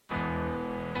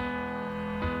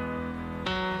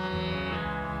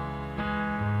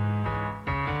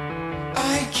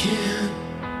can't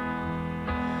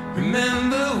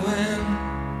remember when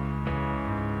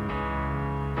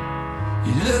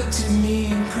you looked at me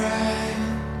and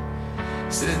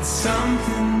cried, said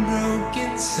something broke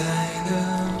inside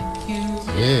of you.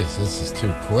 Yes, this is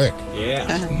too quick. Yeah.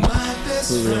 My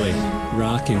best We're really friend,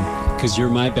 rocking. Because you're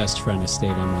my best friend,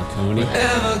 Stefan Marconi.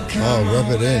 ever come Oh,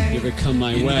 rub it in. You ever come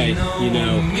my way, you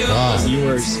know, God.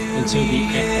 yours until the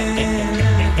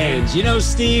end. You know,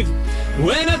 Steve,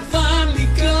 when I finally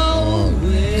go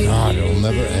away. God, it'll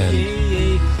never end.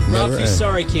 Never Ralphie, end.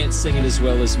 sorry, can't sing it as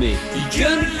well as me. You're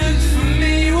gonna look for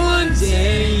me one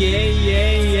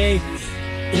day,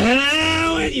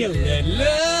 when you let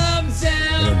love I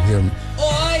down, don't hear him.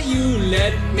 or you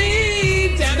let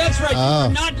me down. That's right, you are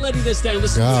not letting this down.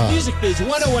 Listen God. to Music Biz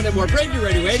 101 and more. Brave New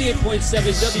Radio,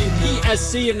 88.7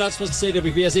 WPSC. I'm not supposed to say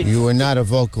WPSC. You were not a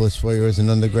vocalist while you were as an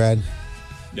undergrad?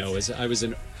 No, I was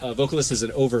a vocalist as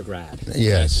an overgrad.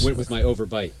 Yes. I went with my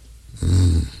overbite.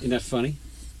 Isn't that funny?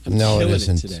 I'm No, it killing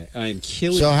isn't. today. I am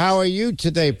killing So it. how are you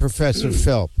today, Professor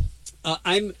Philp?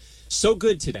 I'm so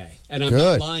good today, and I'm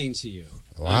Good. not lying to you.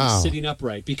 Wow. I'm sitting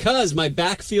upright because my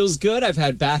back feels good. I've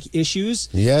had back issues.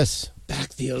 Yes,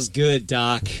 Back feels good,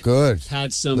 Doc. good. Had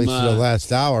At some least for the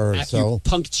last hour or so.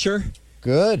 acupuncture.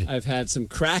 Good. I've had some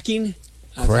cracking.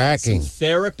 I've Cracking. had some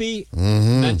therapy,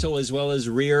 Mm-hmm. mental as well as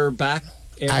rear back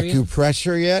area.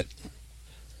 Acupressure yet?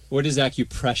 What is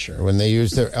acupressure? When they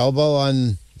use their elbow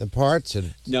on the parts, it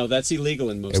No, that's illegal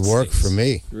in most worked states. for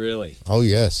me. Really? Oh,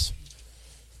 yes.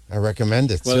 I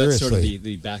recommend it, Well, that's seriously. sort of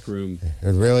the back room. It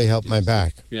really helped my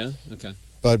back. Yeah? Okay.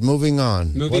 But moving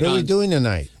on. Moving what are we on. doing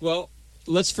tonight? Well,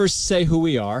 let's first say who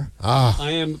we are. Ah,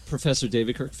 I am Professor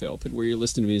David Kirk Philp, and we're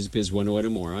listening to Music Biz 101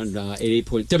 and more on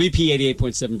WP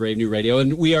 88.7 Brave New Radio.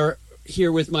 And we are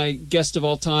here with my guest of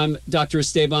all time, Dr.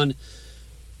 Esteban.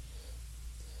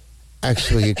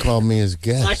 actually, you called me as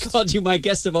guest. I called you my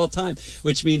guest of all time,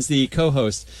 which means the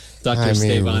co-host, Dr. I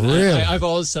mean, Esteban. really? I've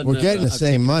all of a sudden... We're getting the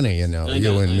same money, you know, I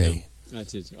know, you and I know. me.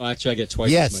 That's it. Oh, actually, I get twice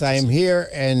as Yes, much I as am here,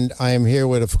 and I am here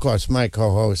with, of course, my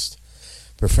co-host,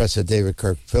 Professor David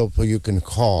Kirk Philp, who you can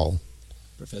call.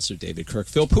 Professor David Kirk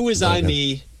Philp. Who is I,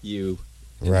 me, you,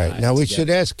 and Right. I Now, we together. should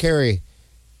ask Kari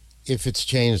if it's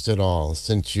changed at all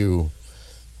since you've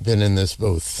been in this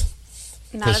booth,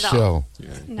 Not this at show. all.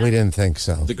 No. We didn't think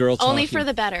so. The girl Only talking. for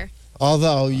the better.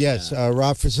 Although, yes,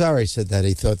 Rob Fazari said that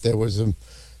he thought there was it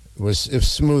was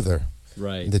smoother,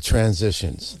 Right. the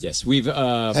transitions. Yes, we've...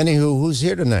 Anywho, who's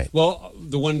here tonight? Well,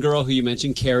 the one girl who you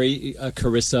mentioned, Kari,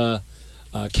 Carissa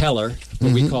Keller,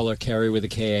 but we call her Kari with a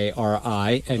Kari,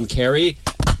 and Kari,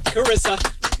 Carissa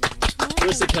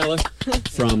Keller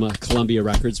from Columbia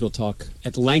Records. We'll talk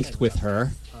at length with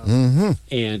her. Mm-hmm.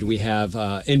 And we have,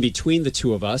 in between the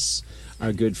two of us,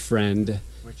 our good friend,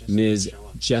 Ms.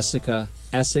 Jessica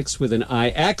Essex with an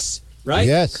IX, right?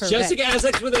 Yes. Correct. Jessica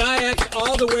Essex with an IX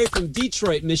all the way from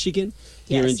Detroit, Michigan,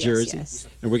 here Yes, in yes, Jersey. yes.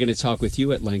 And we're going to talk with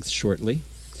you at length shortly.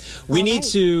 We need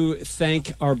to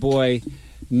thank our boy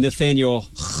Nathaniel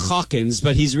Hawkins,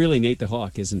 but he's really Nate the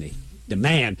Hawk, isn't he? The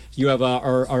man. You have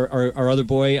our other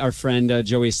boy, our friend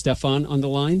Joey Stefan on the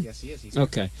line? Yes, he is.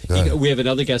 Okay. Good. We have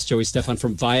another guest, Joey Stefan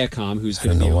from Viacom, who's I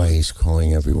going don't to be know on. why he's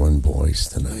calling everyone boys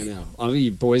I tonight. know. I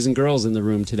mean, boys and girls in the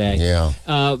room today. Yeah.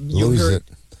 You Lose heard it.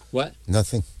 what?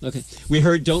 Nothing. Okay. We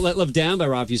heard Don't Let Love Down by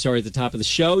Rob Fusari at the top of the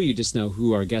show. You just know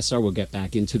who our guests are. We'll get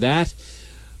back into that.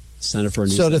 Sign up for our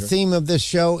So newsletter. the theme of this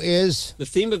show is The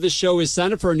theme of the show is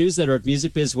sign up for our newsletter at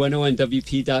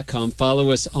musicbiz101wp.com.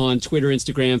 Follow us on Twitter,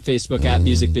 Instagram, Facebook at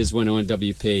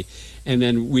musicbiz101wp. And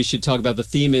then we should talk about the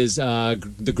theme is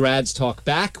the grads talk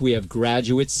back. We have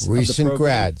graduates of the recent program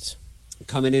grads.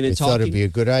 coming in We and thought it'd talking. be a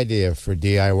good idea for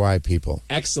DIY people.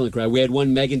 Excellent grad. We had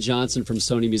one, Megan Johnson from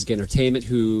Sony Music Entertainment,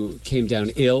 who came down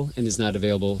ill and is not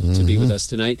available to be with us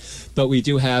tonight. But we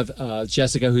do have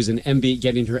Jessica, who's an MB,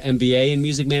 getting her MBA in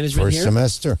music management First here.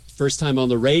 semester. First time on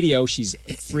the radio. She's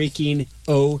freaking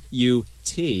OUT.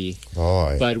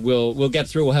 Boy. But we'll get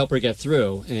through. We'll help her get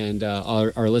through, and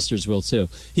our listeners will too.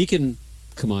 He can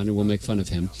come on, and we'll make fun of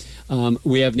him.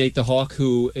 We have Nate the Hawk,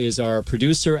 who is our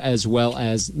producer, as well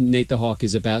as Nate the Hawk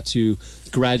is about to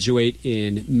graduate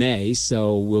in May,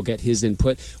 so we'll get his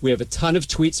input. We have a ton of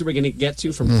tweets that we're going to get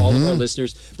to from all of our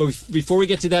listeners. But before we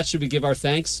get to that, should we give our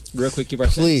thanks? Real quick, give our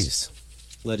thanks. Please.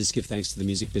 Let us give thanks to the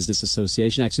Music Business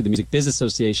Association, actually the Music Biz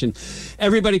Association.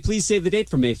 Everybody, please save the date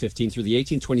from May 15th through the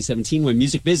 18th, 2017, when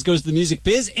Music Biz goes to the Music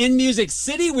Biz in Music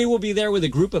City. We will be there with a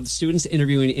group of students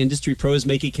interviewing industry pros,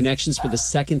 making connections for the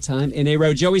second time in a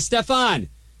row. Joey Stefan.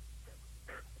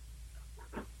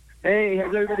 Hey,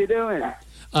 how's everybody doing?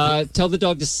 Tell the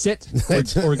dog to sit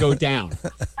or go down.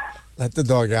 Let the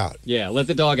dog out. Yeah, let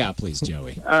the dog out, please,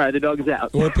 Joey. All right, the dog is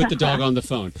out. Or put the dog on the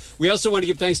phone. We also want to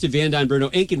give thanks to Van Dyne Bruno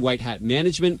Inc. and White Hat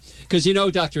Management, because you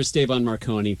know Dr. Stefan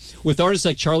Marconi. With artists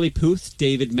like Charlie Puth,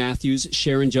 David Matthews,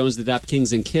 Sharon Jones, the Dap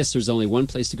Kings, and Kiss, there's only one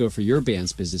place to go for your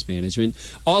band's business management.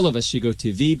 All of us should go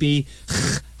to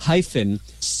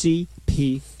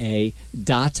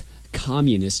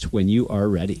vb-cpa.communist when you are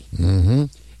ready. Mm-hmm.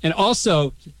 And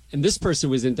also, and this person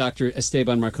was in Dr.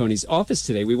 Esteban Marconi's office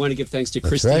today. We want to give thanks to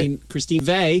Christine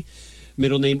Vey,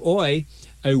 middle name Oy,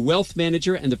 a wealth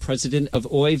manager and the president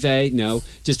of Oy Vey. No,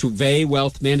 just Vey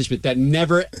Wealth Management. That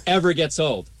never, ever gets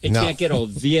old. It can't get old.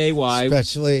 V-A-Y.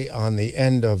 Especially on the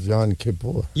end of Yom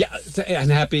Kippur. Yeah,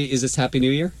 and is this Happy New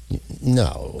Year?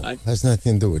 No, has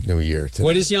nothing to do with New Year today.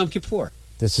 What is Yom Kippur?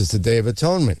 This is the Day of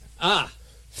Atonement.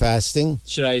 Fasting.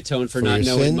 Should I atone for your not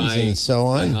knowing sins and so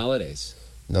on? my holidays?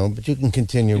 No, but you can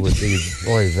continue with the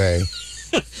Oy Vey.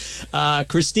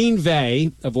 Christine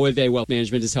Vey of Oy Vey Wealth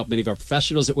Management has helped many of our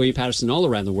professionals at William Patterson all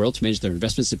around the world to manage their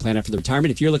investments and plan after their retirement.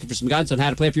 If you're looking for some guidance on how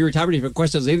to plan for your retirement, if you have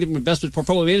questions on anything from investment,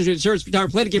 portfolio management, insurance,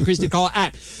 retirement planning, give Christine a call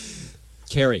at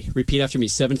Kari. Repeat after me: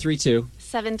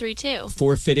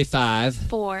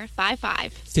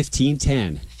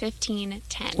 732-455-1510.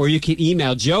 1510. Or you can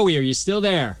email Joey. Are you still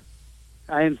there?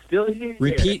 I am still here.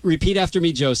 Repeat after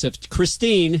me, Joseph.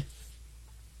 Christine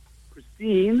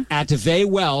at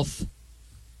VeyWealth.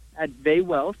 At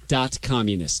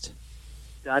VeyWealth.communist.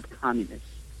 .communist.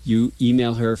 You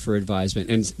email her for advisement.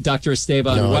 And Dr.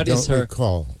 Esteban, what is her?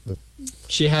 Recall.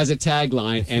 She has a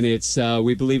tagline, and it's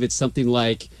we believe it's something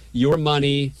like your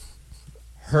money,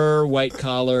 her white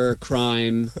collar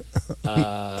crime.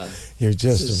 You're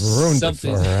just ruined it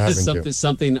for her, haven't you?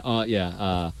 Something.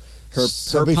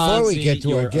 So before we get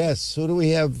to our guests, who do we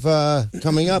have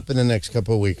coming up in the next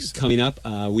couple of weeks? Coming up,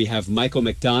 we have Michael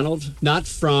McDonald, not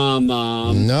from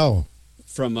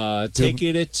from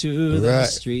Taking It to the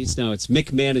Streets. No, it's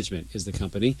Mick Management is the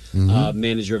company,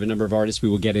 manager of a number of artists. We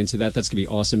will get into that. That's going to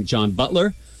be awesome. John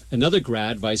Butler, another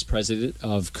grad, vice president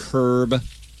of Curb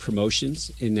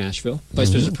Promotions in Nashville, vice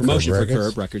president of promotion for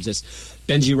Curb Records. Yes.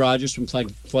 Benji Rogers from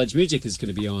Pledge Music is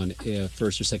going to be on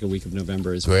first or second week of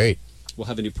November as well. Great. We'll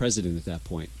have a new president at that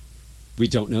point. We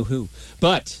don't know who.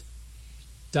 But,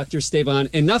 Dr. Esteban,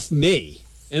 enough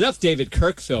David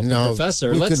Kirkfield,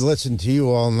 professor. We could listen to you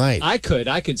all night. I could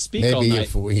speak all night. Maybe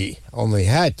if we only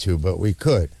had to, but we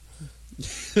could.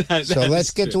 So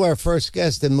let's get to our first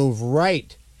guest and move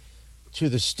right to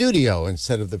the studio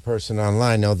instead of the person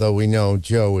online, although we know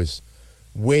Joe is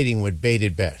waiting with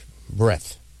bated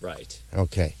breath. Right.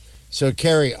 Okay. So,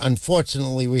 Kari,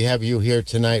 unfortunately, we have you here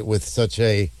tonight with such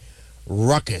a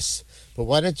ruckus. But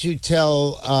why don't you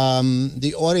tell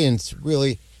the audience,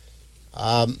 really,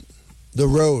 the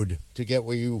road to get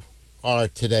where you are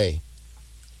today?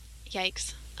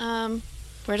 Yikes.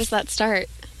 Where does that start?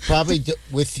 Probably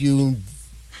with you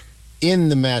in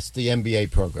the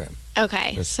MBA program.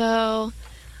 Okay, so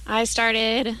I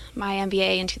started my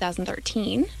MBA in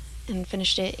 2013 and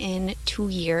finished it in 2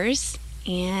 years.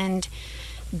 And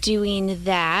doing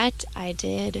that, I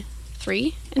did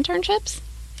 3 internships,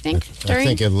 I think. I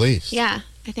think at least. Yeah,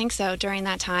 I think so, during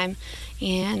that time.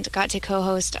 And got to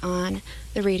co-host on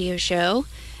the radio show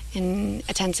and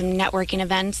attend some networking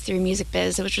events through Music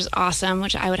Biz, which was awesome,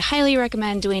 which I would highly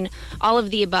recommend doing all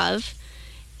of the above.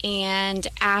 And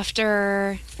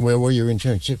after... Where were your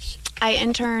internships? I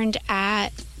interned at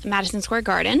Madison Square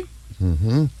Garden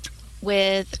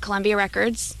with Columbia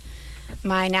Records,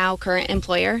 my now current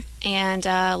employer, and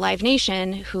Live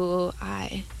Nation, who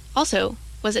I also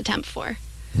was a temp for.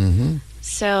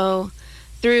 So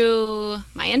through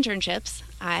my internships,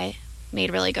 I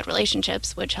made really good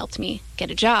relationships, which helped me get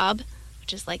a job,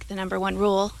 which is like the number one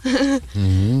rule.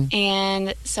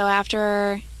 And so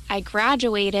after I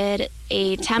graduated,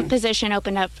 a temp position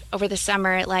opened up over the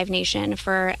summer at Live Nation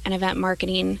for an event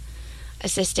marketing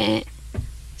assistant.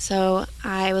 So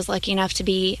I was lucky enough to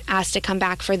be asked to come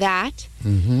back for that.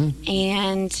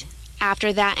 And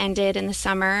after that ended in the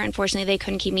summer, unfortunately they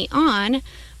couldn't keep me on,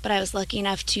 but I was lucky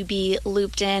enough to be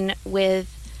looped in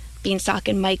with Beanstalk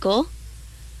and Michael,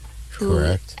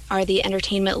 who are the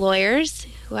entertainment lawyers,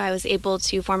 who I was able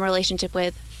to form a relationship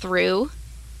with through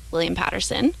William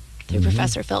Patterson, through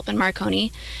Professor Philip and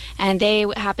Marconi, and they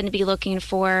happened to be looking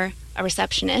for a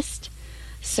receptionist.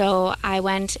 So I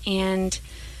went and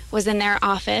was in their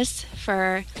office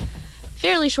for a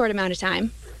fairly short amount of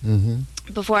time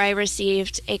before I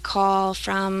received a call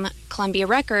from Columbia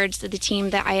Records, the team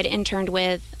that I had interned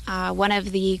with. One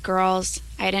of the girls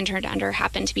I had interned under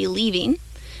happened to be leaving.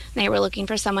 They were looking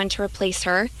for someone to replace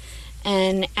her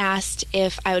and asked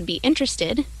if I would be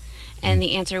interested. And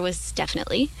the answer was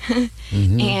definitely.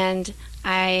 And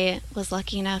I was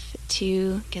lucky enough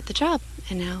to get the job.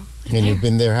 And now I'm And there. you've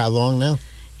been there how long now?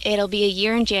 It'll be a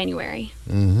year in January.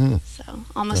 So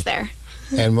almost there.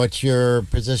 And what's your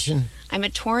position? I'm a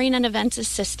touring and events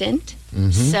assistant.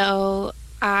 So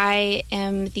I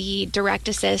am the direct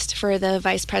assist for the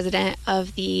vice president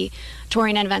of the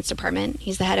touring and events department.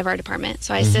 He's the head of our department.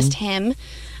 So I assist him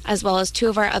as well as two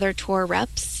of our other tour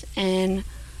reps and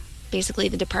basically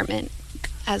the department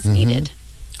as needed.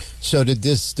 So did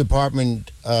this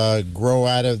department grow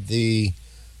out of the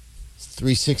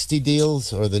 360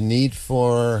 deals or the need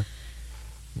for...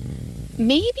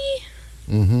 Maybe.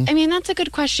 I mean, that's a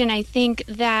good question. I think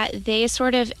that they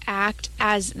sort of act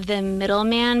as the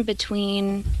middleman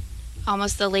between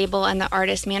almost the label and the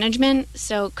artist management.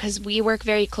 So, because we work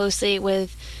very closely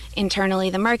with internally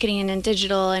the marketing and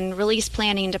digital and release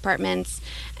planning departments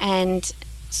and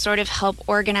sort of help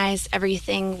organize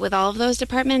everything with all of those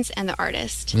departments and the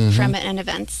artist from an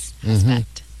events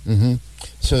aspect.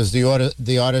 So is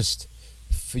the artist,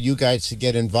 for you guys to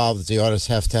get involved, does the artist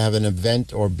have to have an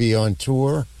event or be on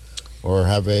tour? Or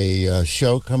have a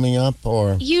show coming up,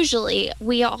 or usually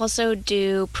we also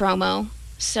do promo.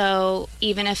 So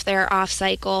even if they're off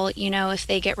cycle, you know, if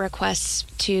they get requests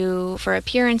for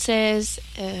appearances,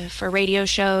 for radio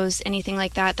shows, anything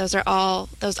like that, those all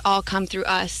come through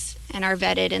us and are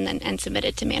vetted and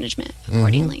submitted to management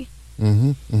accordingly.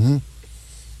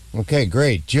 Okay,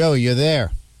 great. Joe, you're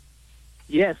there.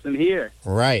 Yes, I'm here.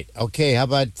 Right. Okay. How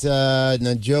about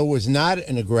now? Joe was not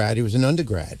a grad; he was an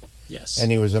undergrad. Yes.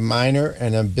 And he was a minor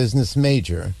and a business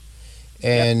major.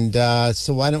 And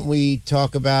so why don't we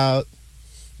talk about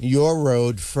your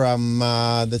road from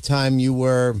the time you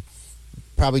were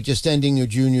probably just ending your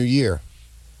junior year?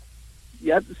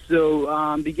 Yep.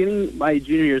 So beginning my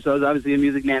junior year, so I was obviously a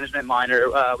music management minor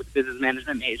with a business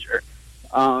management major.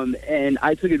 And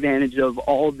I took advantage of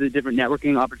all the different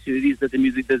networking opportunities that the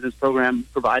music business program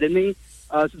provided me.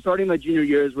 So starting my junior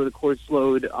year is where the course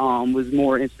flowed, was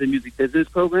more into the music business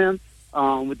program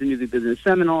with the music business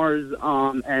seminars,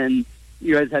 and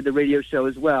you guys had the radio show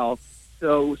as well.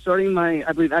 So starting I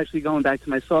believe actually going back to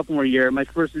my sophomore year, my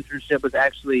first internship was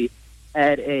actually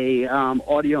at a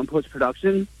audio and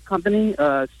post-production company,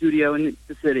 studio in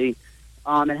the city.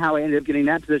 And how I ended up getting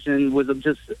that position was of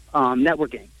just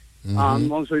networking.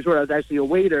 Long story short, I was actually a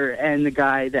waiter, and the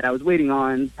guy that I was waiting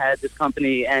on had this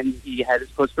company, and he had his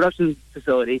post-production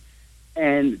facility,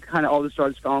 and kind of all the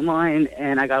stars fell in line,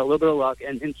 and I got a little bit of luck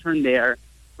and interned there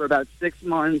for about 6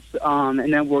 months,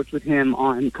 and then worked with him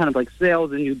on kind of like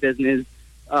sales and new business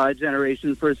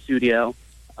generation for a studio.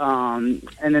 And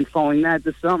then following that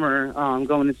this summer,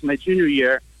 going into my junior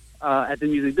year at the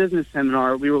music business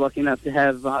seminar, we were lucky enough to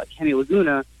have Kenny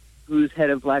Laguna, who's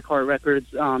head of Blackheart Records,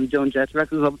 Joan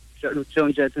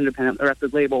Jett's independent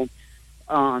record label.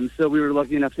 So we were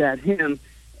lucky enough to have him.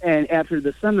 And after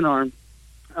the seminar,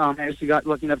 I actually got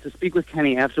lucky enough to speak with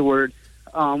Kenny afterward,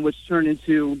 which turned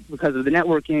into, because of the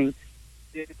networking,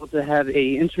 being able to have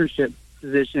a internship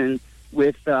position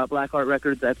with Blackheart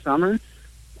Records that summer,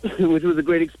 which was a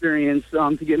great experience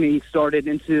to get me started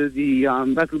into the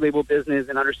record label business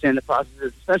and understand the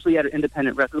processes, especially at an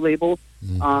independent record label,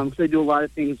 because they do a lot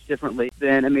of things differently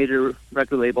than a major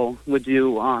record label would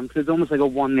do, because it's almost like a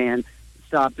one-man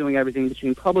shop doing everything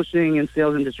between publishing and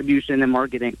sales and distribution and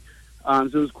marketing. So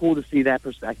it was cool to see that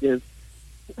perspective.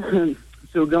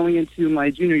 So going into my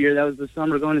junior year, that was the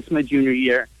summer going into my junior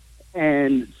year.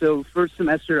 And so first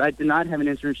semester, I did not have an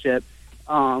internship,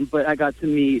 but I got to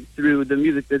meet through the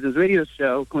music business radio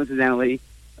show, coincidentally,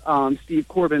 Steve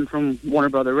Corbin from Warner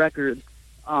Brother Records,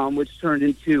 which turned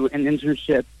into an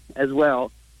internship as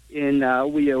well in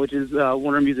WIA, which is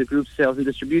Warner Music Group's sales and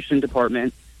distribution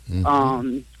department.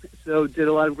 So did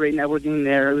a lot of great networking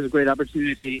there. It was a great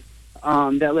opportunity.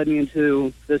 That led me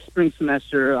into the spring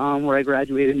semester where I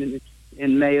graduated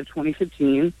in May of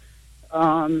 2015.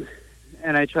 And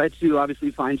I tried to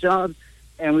obviously find jobs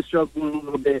and was struggling a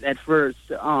little bit at first.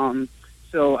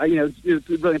 So, it was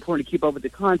really important to keep up with the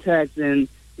contacts and,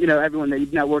 everyone that you've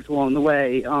networked along the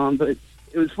way. But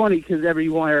it was funny because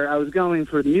everywhere I was going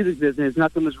for the music business,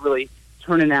 nothing was really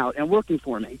turning out and working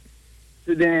for me.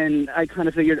 So then I kind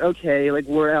of figured, okay, like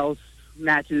where else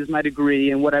matches my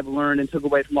degree and what I've learned and took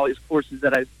away from all these courses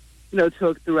that I,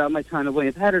 took throughout my time at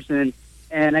William-Patterson.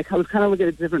 And I was kind of looking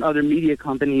at different other media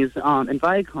companies, and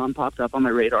Viacom popped up on my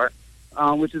radar,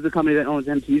 which is the company that owns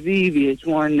MTV,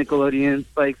 VH1, Nickelodeon,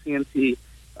 Spike, CMT,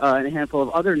 and a handful of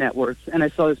other networks. And I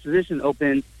saw this position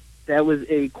open that was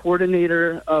a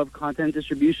coordinator of content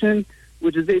distribution,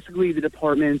 which is basically the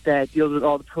department that deals with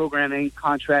all the programming,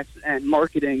 contracts, and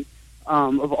marketing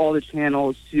of all the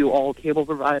channels to all cable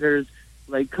providers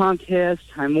like Comcast,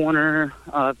 Time Warner,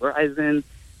 Verizon,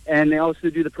 and they also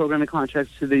do the programming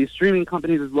contracts to the streaming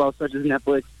companies as well, such as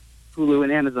Netflix, Hulu,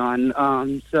 and Amazon.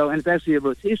 And it's actually a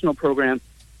rotational program,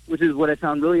 which is what I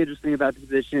found really interesting about the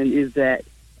position, is that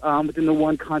within the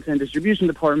one content distribution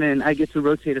department, I get to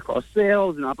rotate across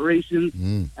sales and operations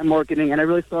and marketing, and I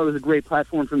really thought it was a great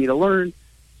platform for me to learn.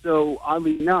 So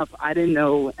oddly enough, I didn't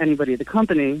know anybody at the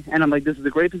company, and I'm like, this is a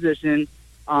great position.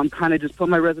 Kind of just put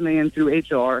my resume in through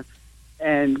HR,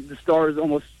 and the stars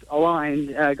almost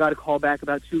aligned. I got a call back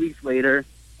about 2 weeks later,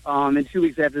 and 2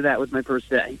 weeks after that was my first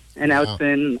day. And now it's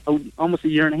been almost a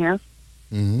year and a half.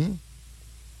 Mm-hmm.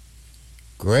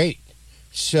 Great.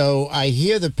 So I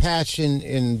hear the passion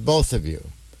in both of you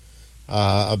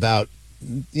about,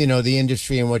 the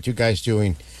industry and what you guys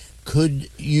doing. Do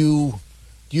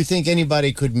you think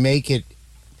anybody could make it,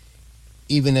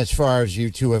 even as far as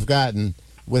you two have gotten,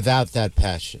 without that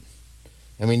passion?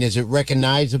 I mean, is it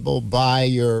recognizable by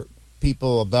your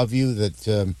people above you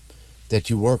that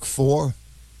you work for?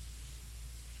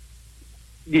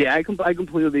 Yeah, I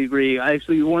completely agree.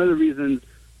 Actually, one of the reasons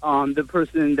the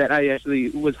person that I actually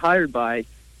was hired by,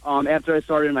 after I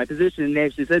started in my position, they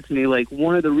actually said to me, like,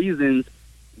 one of the reasons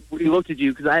we looked at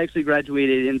you, because I actually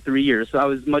graduated in 3 years, so I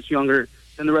was much younger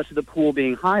than the rest of the pool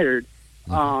being hired.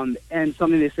 And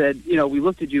something they said, we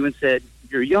looked at you and said,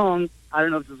 you're young, I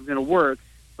don't know if this is going to work,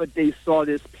 but they saw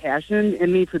this passion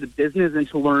in me for the business and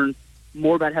to learn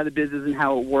more about how the business and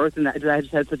how it worked, and I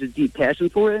just had such a deep passion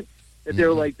for it that they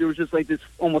were like, there was just like this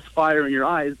almost fire in your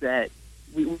eyes that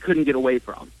we couldn't get away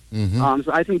from.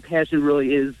 So I think passion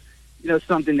really is,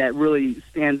 something that really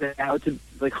stands out to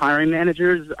like hiring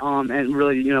managers, and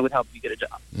really, would help you get a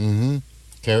job.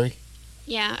 Kari?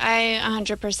 Yeah, I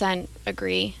 100%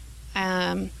 agree.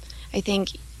 I think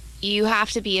you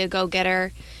have to be a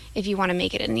go-getter if you want to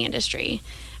make it in the industry.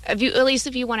 At least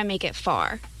if you want to make it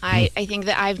far. I think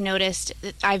that I've noticed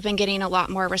that I've been getting a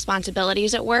lot more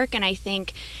responsibilities at work, and I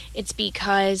think it's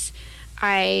because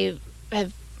I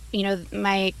have,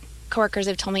 my coworkers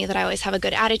have told me that I always have a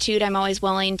good attitude. I'm always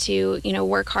willing to,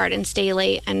 work hard and stay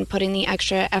late and put in the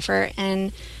extra effort,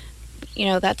 and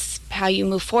that's how you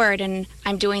move forward. And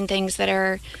I'm doing things that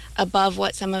are above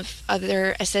what some of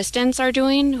other assistants are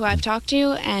doing who I've talked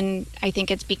to, and I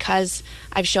think it's because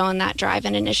I've shown that drive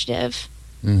and initiative.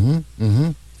 Well,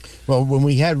 when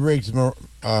we had Riggs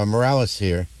Morales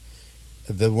here,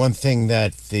 the one thing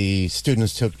that the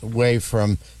students took away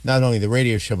from not only the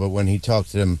radio show, but when he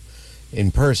talked to them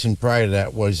in person prior to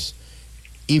that, was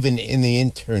even in the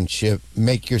internship,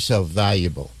 make yourself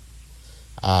valuable.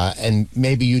 And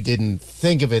maybe you didn't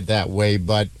think of it that way,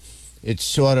 but it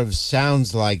sort of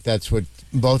sounds like that's what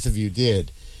both of you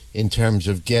did in terms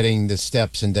of getting the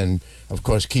steps and then, of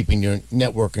course, keeping your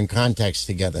network and contacts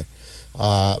together.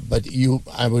 But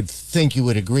I would think you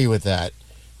would agree with that.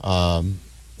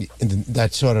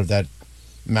 That's sort of that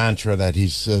mantra that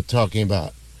he's talking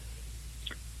about.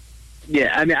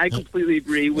 Yeah, I mean, I completely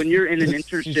agree. When you're in an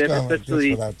internship,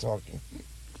 especially without talking.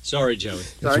 Sorry, Joey.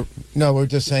 Sorry? No, we're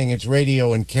just saying it's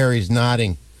radio and Kari's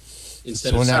nodding. Instead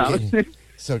So of we're not getting,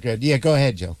 so good. Yeah, go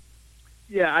ahead, Joe.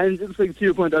 Yeah, and just like to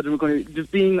your point, Dr. McCorney,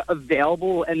 just being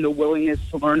available and the willingness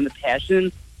to learn and the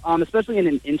passion, especially in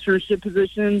an internship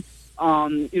position.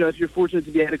 If you're fortunate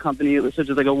to be at a company such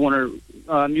as like a Warner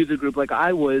Music Group like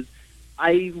I was,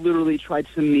 I literally tried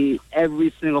to meet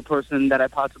every single person that I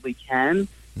possibly can,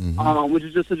 which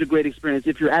is just such a great experience.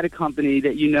 If you're at a company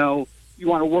that you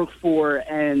want to work for,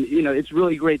 and it's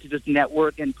really great to just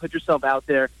network and put yourself out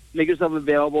there, make yourself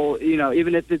available.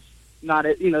 Even if it's not,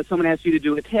 someone asks you to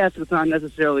do a task that's not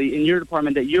necessarily in your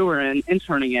department that you were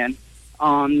interning in.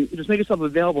 Just make yourself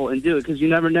available and do it, because you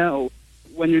never know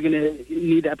when you're going to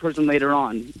need that person later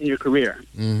on in your career.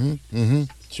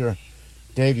 Sure.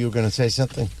 Dave, you were going to say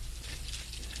something?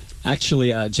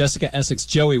 Actually, Jessica Essex,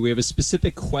 Joey, we have a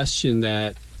specific question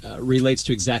that relates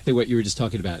to exactly what you were just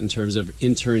talking about in terms of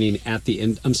networking at the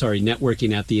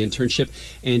internship.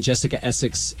 And Jessica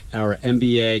Essex, our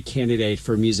MBA candidate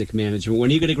for music management. When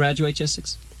are you going to graduate,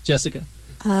 Jessica?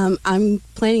 I'm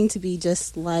planning to be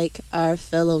just like our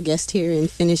fellow guest here and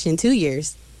finish in 2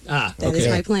 years. That is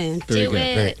my plan. Very Do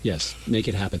good. it. Yes, make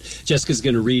it happen. Jessica's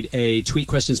going to read a tweet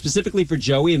question specifically for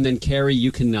Joey, and then Kari,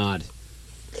 you can nod.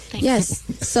 Thanks. Yes.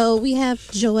 So we have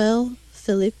Joel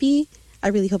Filippi. I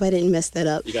really hope I didn't mess that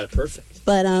up. You got it perfect.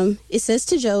 But it says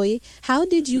to Joey, how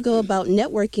did you go about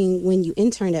networking when you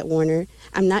interned at Warner?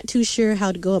 I'm not too sure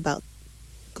how to go about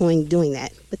doing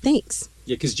that, but thanks.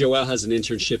 Yeah, because Joel has an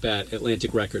internship at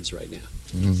Atlantic Records right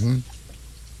now.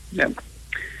 Yeah.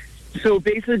 So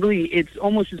basically, it's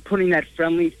almost just putting that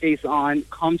friendly face on.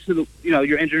 Come to the,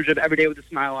 your internship every day with a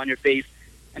smile on your face,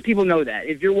 and people know that.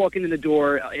 If you're walking in the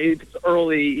door, if it's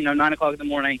early, 9 o'clock in the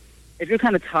morning, if you're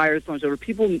kind of tired, so over,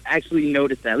 people actually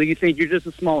notice that. Like, you think you're just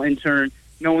a small intern,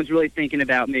 no one's really thinking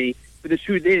about me. But the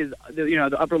truth is,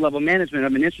 the upper level management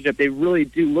of an internship, they really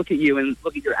do look at you and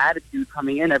look at your attitude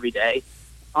coming in every day.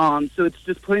 So it's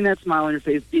just putting that smile on your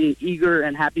face, being eager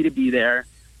and happy to be there,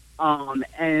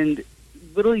 and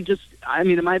literally just,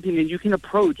 in my opinion, you can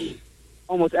approach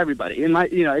almost everybody.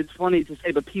 It's funny to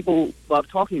say, but people love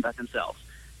talking about themselves.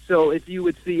 So if you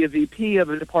would see a VP of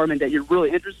a department that you're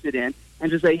really interested in, and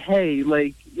just say, hey,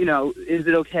 is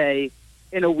it okay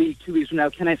in a week, 2 weeks from now,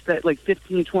 can I set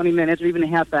 15, 20 minutes or even a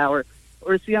half hour,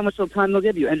 or see how much time they'll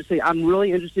give you, and just say, I'm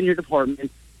really interested in your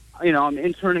department. I'm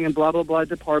interning in blah, blah, blah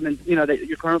department, that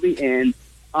you're currently in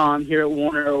here at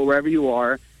Warner or wherever you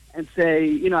are, and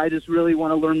say, I just really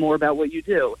want to learn more about what you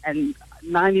do. And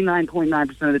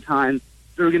 99.9% of the time,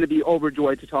 they're going to be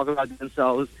overjoyed to talk about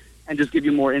themselves and just give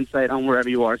you more insight on wherever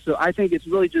you are. So I think it's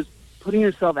really just putting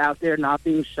yourself out there, not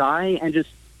being shy, and just,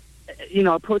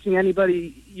 approaching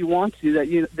anybody you want to that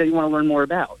you want to learn more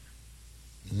about.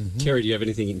 Mm-hmm. Kari, do you have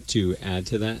anything to add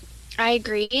to that? I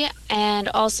agree. And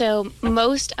also,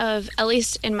 most of, at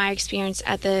least in my experience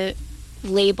at the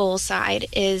label side,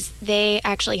 is they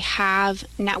actually have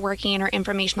networking or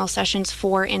informational sessions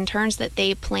for interns that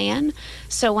they plan.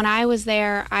 So when I was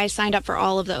there, I signed up for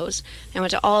all of those. I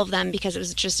went to all of them because it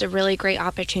was just a really great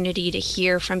opportunity to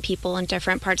hear from people in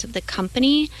different parts of the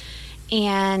company.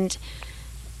 And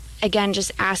again,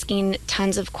 just asking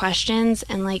tons of questions.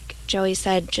 And like Joey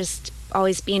said, just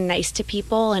always being nice to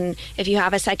people. And if you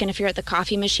have a second, if you're at the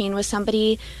coffee machine with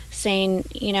somebody, saying,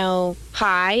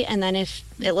 hi. And then if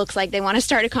it looks like they want to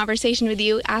start a conversation with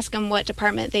you, ask them what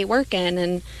department they work in.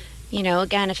 And,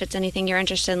 again, if it's anything you're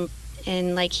interested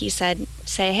in, like he said,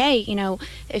 say, hey,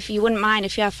 if you wouldn't mind,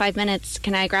 if you have 5 minutes,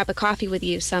 can I grab a coffee with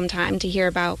you sometime to hear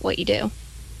about what you do?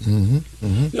 Mm-hmm.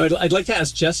 Mm-hmm. I'd like to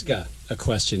ask Jessica a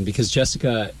question, because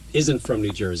Jessica isn't from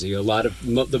New Jersey.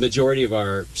 The majority of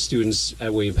our students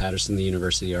at William Patterson, the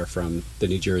university, are from the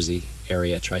New Jersey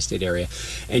area, tri-state area.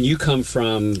 And you come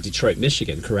from Detroit,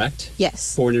 Michigan, correct?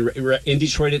 Yes. Born in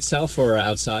Detroit itself or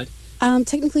outside?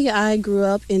 Technically, I grew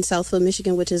up in Southfield,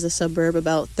 Michigan, which is a suburb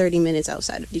about 30 minutes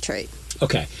outside of Detroit.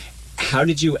 Okay. How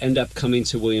did you end up coming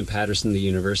to William Patterson, the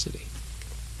university?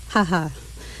 Haha.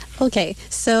 Okay,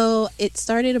 so it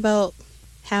started about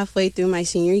halfway through my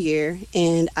senior year,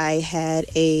 and I had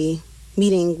a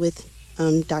meeting with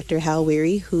Dr. Hal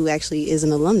Weary, who actually is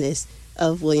an alumnus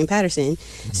of William Patterson.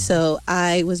 Mm-hmm. So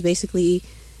I was basically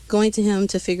going to him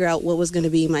to figure out what was going to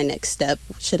be my next step.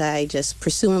 Should I just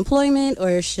pursue employment,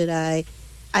 or should I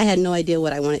had no idea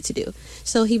what I wanted to do.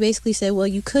 So he basically said, well,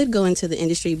 you could go into the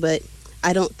industry, but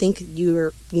I don't think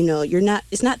you're not,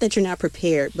 it's not that you're not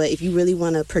prepared, but if you really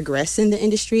want to progress in the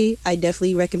industry, I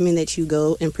definitely recommend that you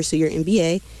go and pursue your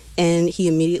MBA. And he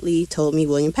immediately told me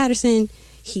William Patterson.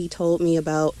 He told me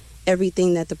about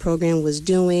everything that the program was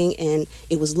doing, and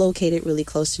it was located really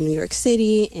close to New York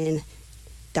City. And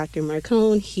Dr.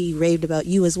 Marcone, he raved about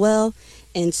you as well.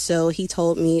 And so he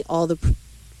told me all the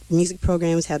music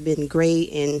programs have been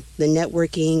great, and the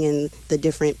networking and the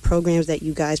different programs that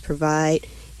you guys provide.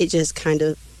 It just kind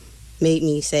of made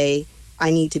me say,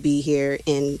 I need to be here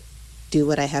and do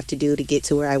what I have to do to get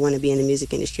to where I want to be in the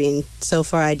music industry. And so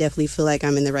far, I definitely feel like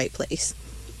I'm in the right place.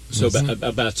 So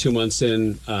about 2 months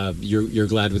in, you're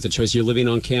glad with the choice. You're living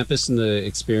on campus, and the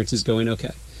experience is going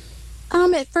okay?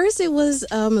 At first, it was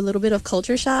a little bit of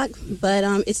culture shock, but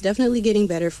it's definitely getting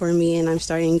better for me, and I'm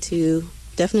starting to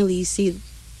definitely see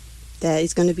that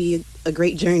it's going to be a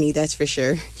great journey, that's for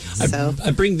sure. So I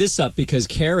bring this up because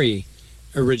Kari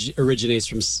originates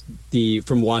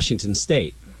from Washington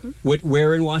State. Mm-hmm.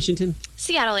 Where in Washington?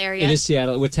 Seattle area. It is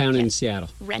Seattle. What town in Seattle?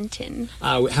 Renton.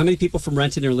 How many people from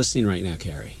Renton are listening right now,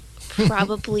 Kari?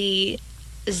 Probably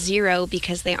 0,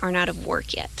 because they aren't out of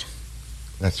work yet.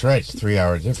 That's right. It's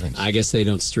 3-hour difference. I guess they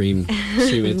don't stream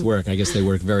it to work. I guess they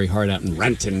work very hard out in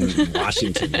Renton,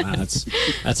 Washington. Wow,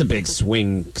 that's a big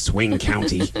swing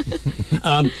county.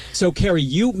 So, Kari,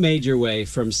 you made your way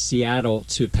from Seattle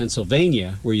to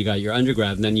Pennsylvania, where you got your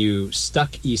undergrad, and then you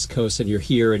stuck East Coast, and you're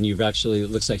here, and you've actually,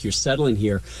 it looks like you're settling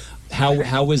here.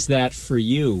 How was that for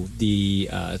you,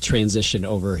 the transition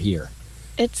over here?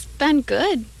 It's been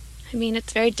good. I mean,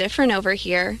 it's very different over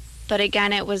here, but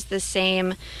again, it was the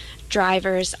same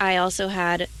drivers. I also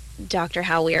had Dr.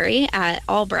 Hal Weary at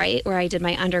Albright, where I did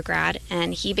my undergrad,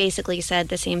 and he basically said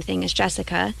the same thing as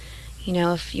Jessica.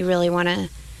 If you really want to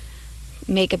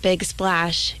make a big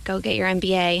splash, go get your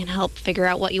MBA and help figure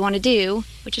out what you want to do,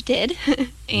 which it did.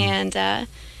 And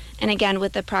And again,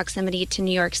 with the proximity to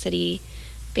New York City,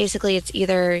 basically it's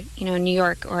either, New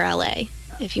York or LA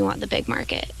if you want the big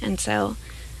market. And so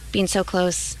being so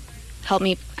close helped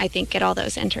me, I think, get all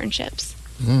those internships.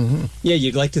 Mm-hmm. Yeah,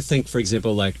 you'd like to think, for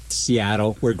example, like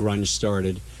Seattle, where grunge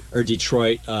started, or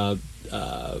Detroit,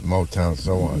 Motown,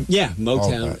 so on. Yeah,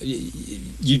 Motown.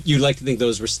 You'd like to think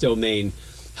those were still main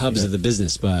hubs of the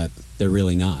business, but they're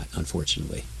really not,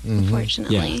 unfortunately. Mm-hmm.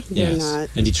 Unfortunately. Yeah, They're yes. not.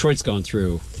 And Detroit's gone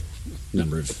through a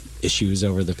number of issues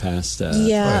over the past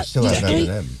Well, still have none of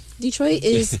them. Detroit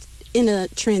is in a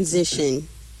transition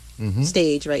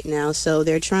stage right now, so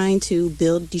they're trying to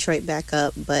build Detroit back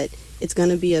up, but it's going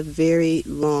to be a very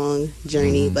long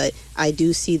journey. But I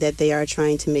do see that they are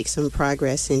trying to make some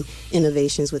progress and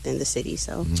innovations within the city.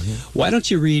 So, Why don't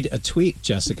you read a tweet,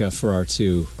 Jessica, for our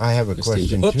two? I have a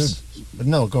question, Oops. too. But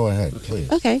no, go ahead,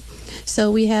 please. okay,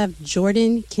 so we have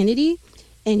Jordan Kennedy,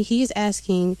 and he is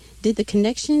asking, did the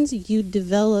connections you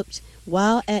developed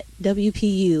while at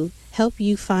WPU help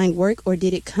you find work, or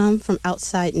did it come from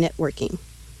outside networking?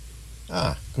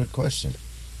 Good question.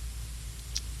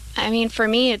 I mean, for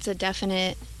me, it's a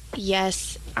definite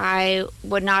yes. I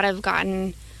would not have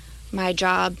gotten my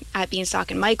job at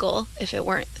Beanstalk and Michael if it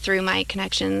weren't through my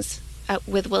connections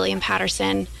with William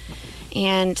Patterson.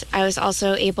 And I was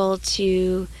also able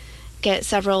to get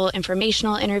several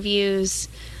informational interviews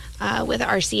with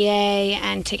RCA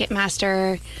and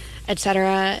Ticketmaster,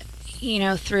 etc.,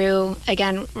 through,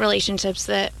 again, relationships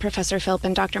that Professor Philp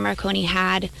and Dr. Marconi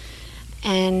had.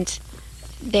 And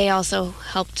they also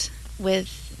helped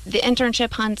with the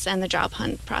internship hunts and the job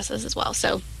hunt process as well.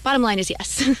 So bottom line is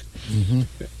yes.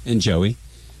 And Joey?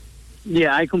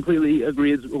 Yeah, I completely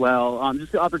agree as well.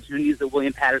 Just the opportunities that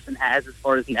William Patterson has as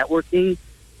far as networking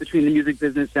between the music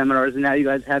business seminars, and now you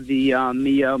guys have the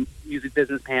MIA music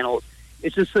business panels.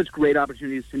 It's just such great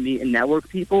opportunities to meet and network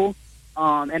people.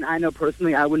 And I know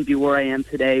personally I wouldn't be where I am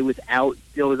today without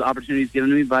those opportunities given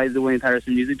to me by the William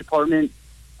Patterson Music Department.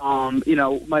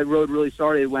 My road really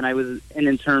started when I was an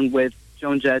intern with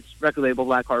Joan Jett's record label,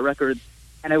 Blackheart Records,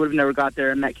 and I would have never got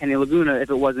there and met Kenny Laguna if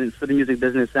it wasn't for the music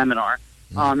business seminar.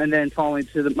 And then following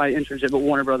to my internship at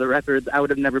Warner Brother Records, I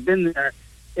would have never been there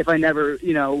if I never,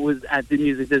 was at the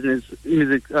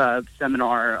music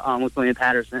seminar with William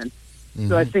Patterson.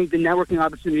 So I think the networking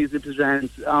opportunities it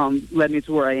presents led me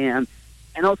to where I am.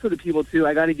 And also the people, too.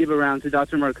 I got to give a round to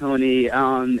Dr. Marconi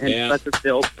and Professor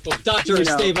Phil. Well, Dr.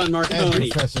 Stefan Marconi.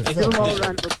 Professor Give him all a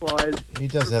round of applause. He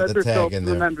does have the Professor tag Philp in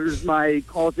there. remembers my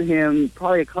call to him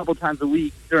probably a couple times a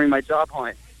week during my job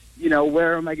hunt.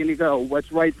 Where am I going to go?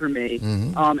 What's right for me?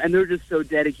 And they're just so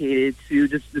dedicated to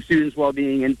just the students'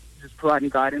 well-being and just providing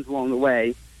guidance along the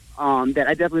way that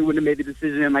I definitely wouldn't have made the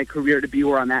decision in my career to be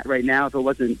where I'm at right now if it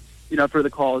wasn't for the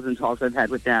calls and talks I've had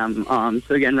with them.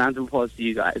 So again, rounds of applause to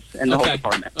you guys and the whole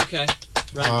department. Okay.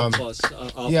 Round of applause.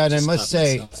 Yeah, and I must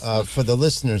say for the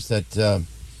listeners that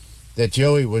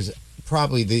Joey was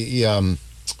probably the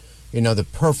the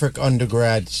perfect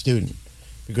undergrad student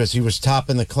because he was top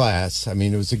in the class. I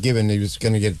mean, it was a given he was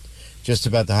going to get just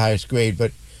about the highest grade,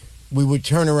 but we would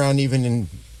turn around even in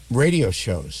radio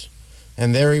shows,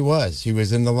 and there he was. He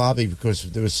was in the lobby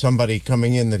because there was somebody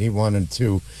coming in that he wanted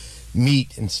to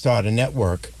meet and start a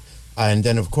network. And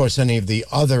then, of course, any of the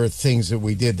other things that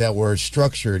we did that were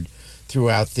structured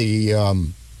throughout the,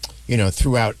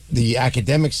 throughout the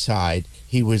academic side,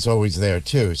 he was always there,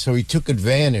 too. So he took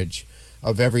advantage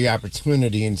of every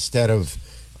opportunity instead of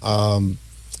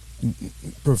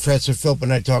Professor Philp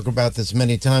and I talk about this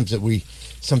many times that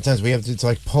sometimes we have to, it's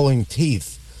like pulling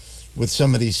teeth with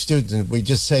some of these students. And we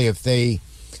just say if they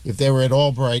were at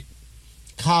Albright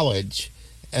College,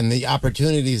 and the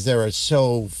opportunities there are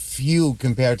so few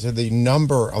compared to the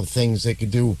number of things they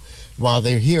could do while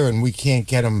they're here, and we can't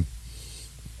get them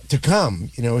to come.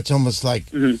 It's almost like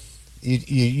you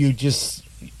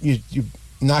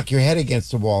knock your head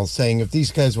against the wall saying if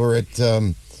these guys were at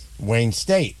Wayne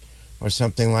State or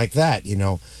something like that,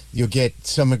 you'll get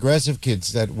some aggressive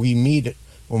kids that we meet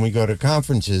when we go to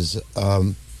conferences,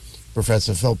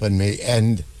 Professor Philp and me,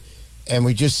 and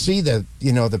we just see the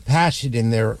passion in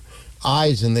their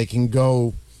eyes, and they can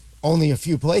go only a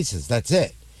few places. That's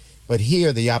it. But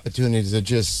here, the opportunities are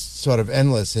just sort of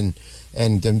endless. And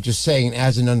I'm just saying,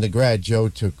 as an undergrad, Joe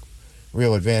took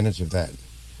real advantage of that.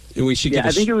 And we should give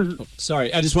I think it was.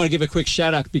 Sorry, I just want to give a quick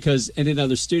shout out because in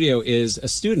another studio is a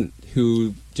student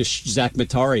who Zach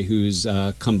Matari, who's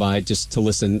come by just to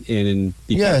listen in and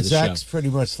be part of the Zach's show. pretty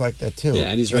much like that too. Yeah,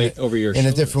 and he's right over your in shoulder.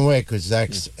 a different way because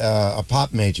Zach's a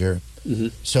pop major,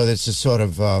 so that's a sort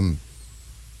of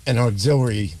an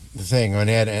auxiliary thing, or an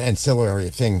ancillary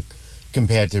thing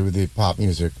compared to the pop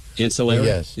music. Ancillary?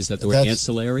 Yes. Is that the word,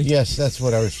 ancillary? Yes, that's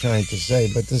what I was trying to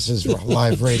say, but this is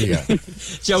live radio.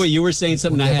 Joey, you were saying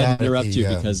something. We'll I get had to out of interrupt the, you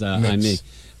because I'm mix. me.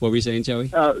 What were you saying, Joey?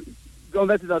 Going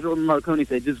back to what Marconi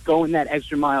said, just going that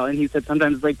extra mile. And he said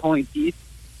sometimes it's like pulling teeth.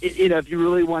 If you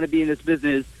really want to be in this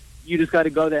business, you just got to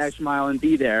go that extra mile and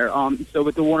be there. So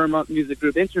with the Warner Music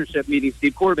Group internship meeting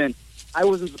Steve Corbin, I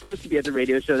wasn't supposed to be at the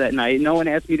radio show that night. No one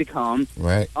asked me to come.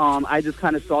 Right. I just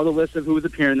kind of saw the list of who was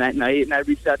appearing that night, and I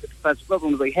reached out to Professor Glover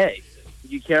and was like, "Hey, do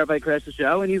you care if I crash the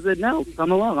show?" And he said, "No,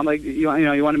 come along." I'm like, you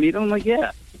want to meet him?" I'm like,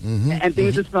 "Yeah." And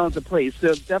things just fell into place.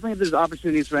 So definitely, if there's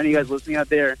opportunities for any of you guys listening out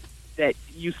there that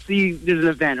you see there's an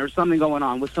event or something going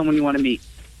on with someone you want to meet,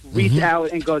 reach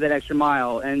out and go that extra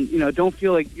mile. And don't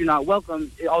feel like you're not welcome.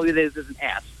 All it is an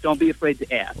ask. Don't be afraid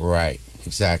to ask. Right.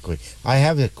 Exactly. I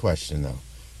have a question though.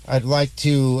 I'd like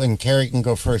to, and Kari can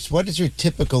go first. What is your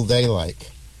typical day like?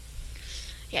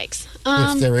 Yikes.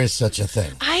 If there is such a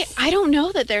thing. I don't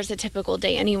know that there's a typical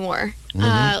day anymore.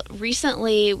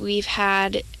 Recently,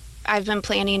 I've been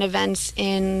planning events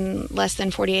in less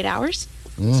than 48 hours.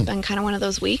 It's been kind of one of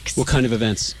those weeks. What kind of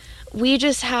events? We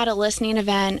just had a listening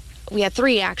event. We had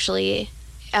 3, actually.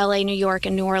 LA, New York,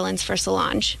 and New Orleans for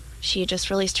Solange. She just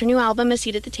released her new album, A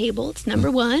Seat at the Table. It's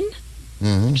number 1.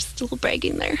 Just a little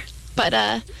bragging there.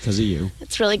 But because of you,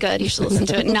 it's really good. You should listen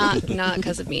to it. Not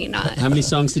because of me. Not. How many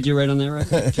songs did you write on that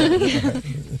record?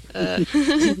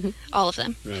 All of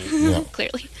them. Right. Yeah.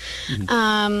 Clearly.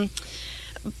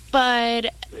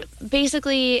 But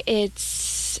basically,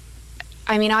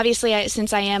 obviously,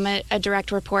 since I am a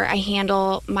direct report, I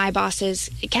handle my boss's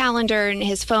calendar and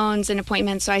his phones and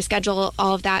appointments, so I schedule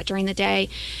all of that during the day.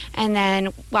 And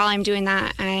then while I'm doing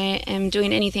that, I am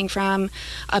doing anything from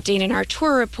updating our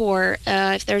tour report.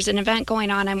 If there's an event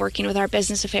going on, I'm working with our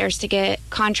business affairs to get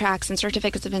contracts and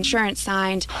certificates of insurance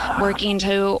signed, working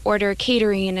to order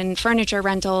catering and furniture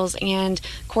rentals, and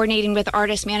coordinating with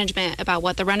artist management about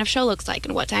what the run of show looks like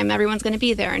and what time everyone's going to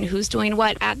be there and who's doing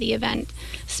what at the event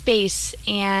space.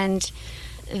 And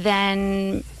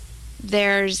then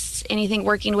there's anything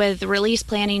working with release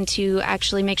planning to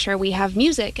actually make sure we have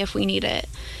music if we need it,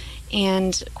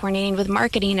 and coordinating with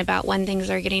marketing about when things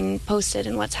are getting posted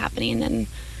and what's happening. And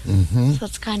so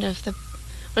that's kind of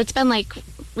what it's been like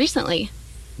recently.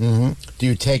 Do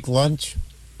you take lunch?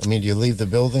 Do you leave the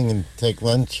building and take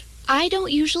lunch? I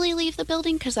don't usually leave the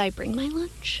building because I bring my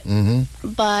lunch.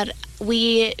 But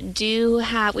we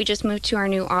just moved to our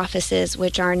new offices,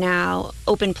 which are now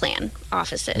open plan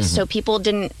offices. So people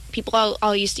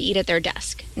all used to eat at their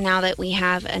desk. Now that we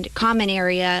have a common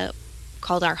area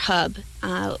called our hub,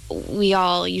 we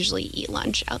all usually eat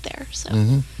lunch out there. So.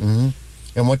 And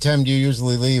what time do you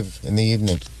usually leave in the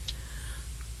evening?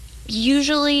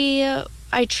 Usually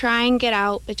I try and get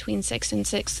out between 6 and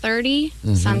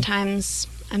 6:30. Sometimes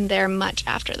I'm there much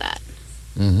after that,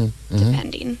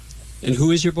 depending. And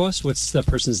who is your boss? What's that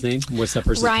person's name? What's that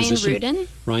person's position? Rudin.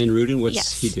 Ryan Rudin.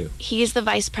 What's he do? He's the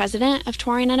vice president of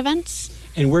touring and events.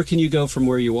 And where can you go from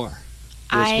where you are?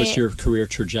 What's your career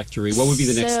trajectory? What would be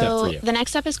the next step for you? The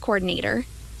next step is coordinator,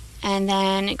 and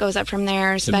then it goes up from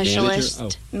there: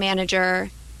 specialist, manager,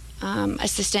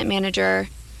 assistant manager.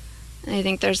 I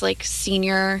think there's like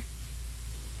senior.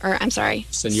 Or I'm sorry,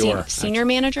 senior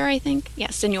manager. I think,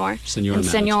 senior and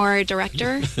senior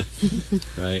director.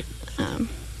 Right.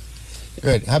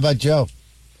 Good. How about Joe?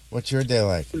 What's your day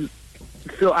like?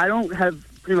 So I don't have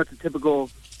pretty much a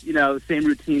typical, same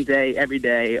routine day every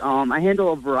day. I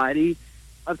handle a variety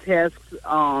of tasks,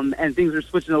 and things are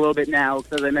switching a little bit now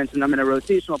because, as I mentioned, I'm in a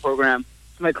rotational program.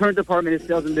 So my current department is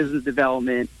sales and business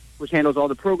development, which handles all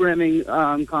the programming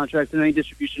contracts and any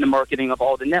distribution and marketing of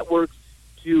all the networks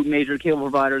to major cable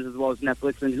providers as well as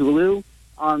Netflix and Hulu.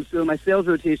 So my sales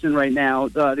rotation right now,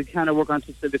 to kind of work on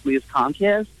specifically is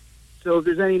Comcast. So if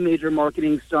there's any major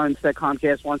marketing stunts that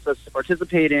Comcast wants us to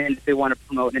participate in, if they want to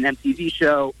promote an MTV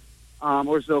show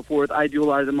or so forth, I do a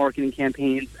lot of the marketing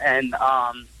campaigns and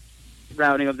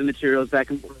routing of the materials back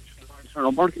and forth to our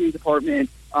internal marketing department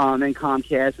and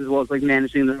Comcast, as well as like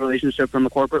managing the relationship from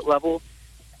a corporate level.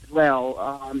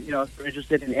 Well, if they're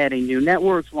interested in adding new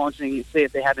networks, launching, say,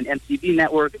 if they have an MTV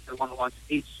network, if they want to launch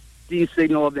HD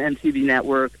signal of the MTV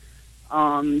network.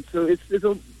 So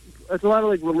it's a lot of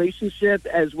like relationship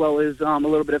as well as a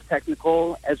little bit of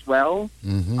technical as well.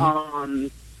 So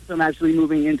I'm actually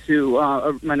moving into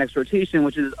my next rotation,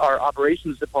 which is our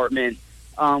operations department,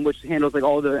 which handles like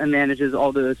and manages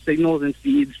all the signals and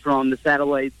feeds from the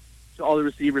satellites to all the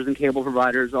receivers and cable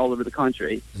providers all over the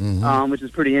country, which is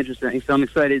pretty interesting. So I'm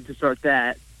excited to start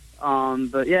that.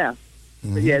 But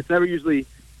it's never usually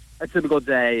a typical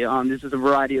day. There's just a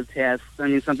variety of tasks.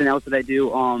 Something else that I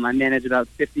do, I manage about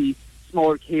 50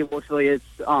 smaller cable affiliates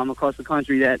across the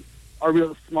country that are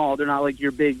real small. They're not like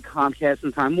your big Comcast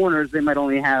and Time Warners. They might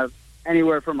only have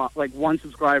anywhere from like 1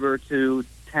 subscriber to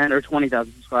 10 or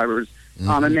 20,000 subscribers.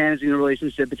 And managing the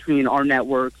relationship between our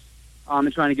networks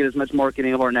and trying to get as much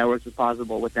marketing of our networks as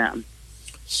possible with them.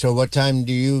 So what time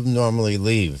do you normally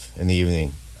leave in the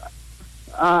evening?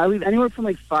 I leave anywhere from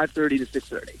like 5:30 to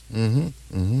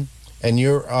 6:30. And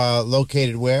you're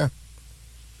located where?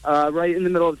 Right in the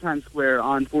middle of Times Square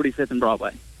on 45th and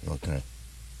Broadway. Okay.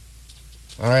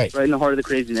 All right. Right in the heart of the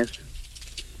craziness.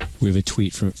 We have a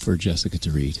tweet for Jessica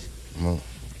to read. Well,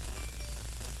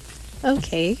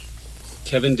 Okay.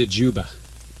 Kevin DeJuba.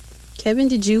 Kevin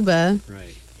DeJuba,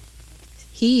 Right.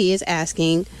 he is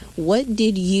asking, what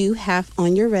did you have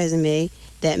on your resume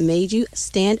that made you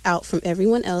stand out from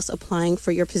everyone else applying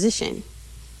for your position?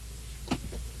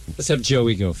 Let's have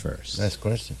Joey go first. nice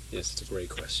question. Yes, it's a great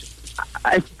question.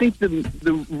 I think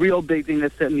the real big thing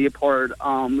that set me apart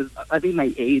was, I think,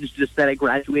 my age, just that I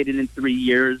graduated in 3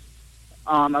 years.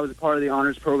 I was a part of the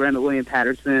honors program at William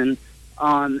Patterson.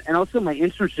 And also my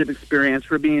internship experience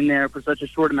for being there for such a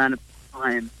short amount of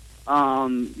time,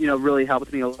 really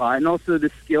helped me a lot. And also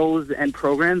the skills and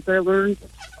programs that I learned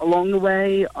along the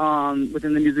way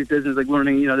within the music business, like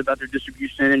learning, about their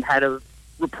distribution and how to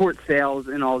report sales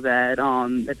and all that.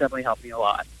 That definitely helped me a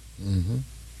lot.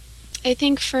 I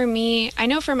think for me, I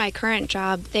know for my current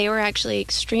job, they were actually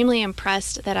extremely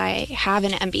impressed that I have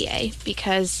an MBA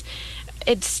because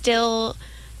it's still,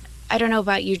 I don't know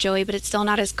about you, Joey, but it's still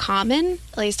not as common,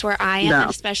 at least where I am, No. and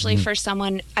especially for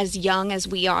someone as young as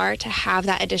we are, to have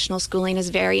that additional schooling is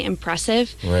very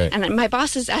impressive. Right. And my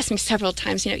boss has asked me several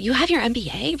times, you have your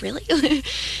MBA? Really?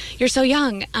 You're so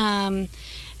young.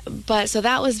 But so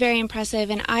that was very impressive.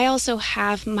 And I also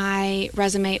have my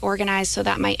resume organized so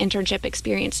that my internship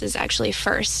experience is actually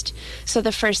first. So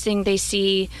the first thing they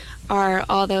see are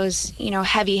all those,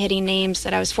 heavy hitting names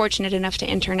that I was fortunate enough to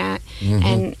intern at,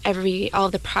 and all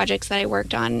of the projects that I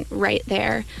worked on right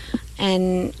there.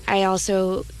 And I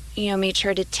also, made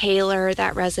sure to tailor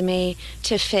that resume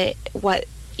to fit what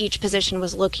each position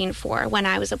was looking for when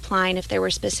I was applying, if there were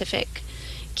specific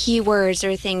keywords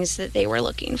or things that they were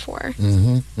looking for.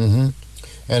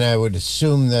 And I would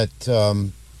assume that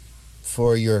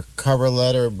for your cover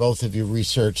letter, both of you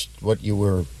researched what you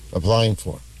were applying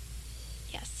for.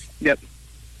 Yes. Yep.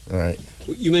 All right.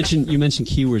 You mentioned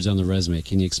keywords on the resume.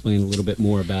 Can you explain a little bit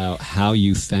more about how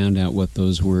you found out what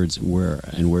those words were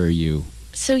and where you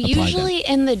So applied usually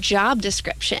in the job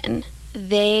description,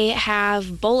 they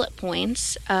have bullet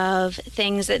points of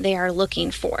things that they are looking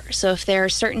for. So if there are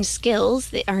certain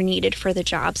skills that are needed for the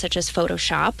job, such as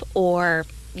Photoshop, or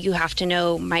you have to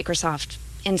know Microsoft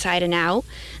inside and out,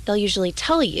 they'll usually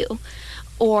tell you.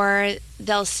 Or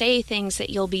they'll say things that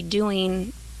you'll be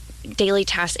doing, daily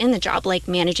tasks in the job, like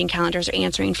managing calendars or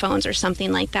answering phones or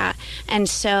something like that. And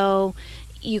so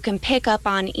you can pick up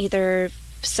on either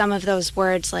some of those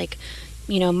words like,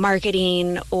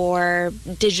 marketing or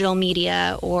digital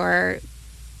media or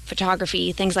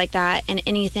photography, things like that, and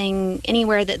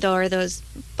anywhere that there are those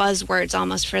buzzwords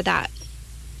almost for that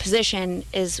position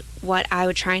is what I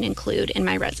would try and include in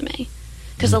my resume.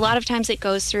 Because a lot of times it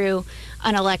goes through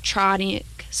an electronic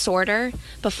sorter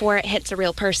before it hits a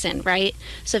real person, right?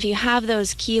 So if you have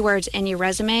those keywords in your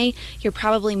resume, you're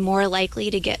probably more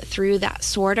likely to get through that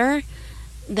sorter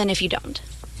than if you don't.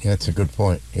 Yeah, that's a good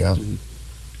point. Yeah.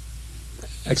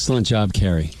 Excellent job,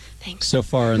 Kari. Thanks. So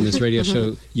far on this radio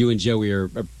show, you and Joey are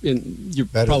you're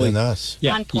Better probably than us.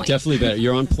 Yeah, On you're point. definitely better.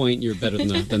 You're on point. You're better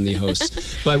than the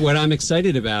host. But what I'm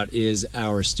excited about is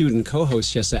our student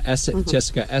co-host Jessica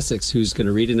Essex, who's going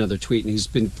to read another tweet and who's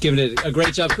been giving it a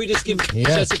great job. Can we just give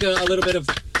Jessica a little bit of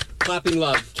clapping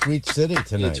love? Tweet City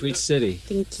tonight. Yeah, Tweet City.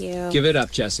 Thank you. Give it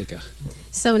up, Jessica.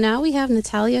 So now we have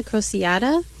Natalia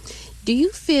Crociata. Do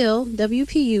you feel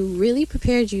WPU really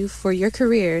prepared you for your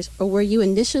careers, or were you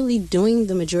initially doing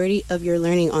the majority of your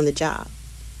learning on the job?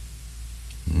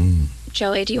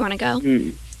 Joey, do you want to go?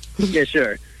 Yeah,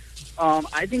 sure.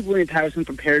 I think William Patterson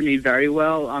prepared me very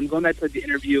well. Going back to the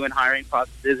interview and hiring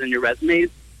processes and your resumes,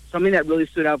 something that really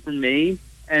stood out for me,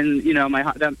 and my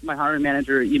hiring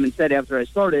manager even said after I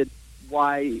started,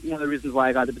 one of the reasons why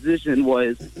I got the position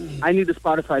was I knew the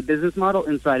Spotify business model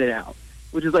inside and out,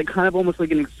 which is like kind of almost like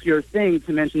an obscure thing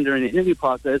to mention during the interview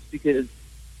process because,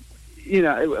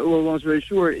 long story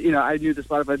short, I knew the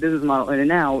Spotify business model in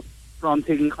and out from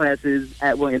taking classes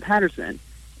at William Patterson.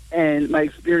 And my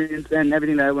experience and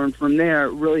everything that I learned from there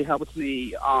really helps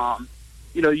me,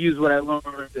 use what I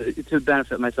learned to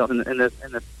benefit myself in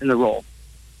the role.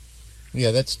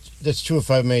 Yeah, that's true.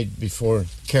 If I may, before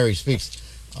Kari speaks,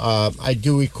 I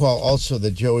do recall also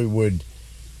that Joey would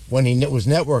when he was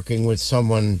networking with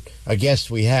someone, a guest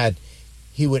we had,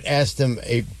 he would ask them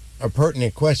a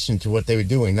pertinent question to what they were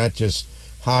doing, not just,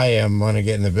 hi, I want to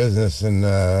get in the business. And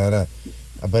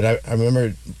but I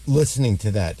remember listening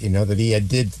to that,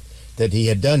 that he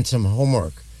had done some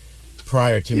homework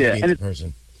prior to meeting the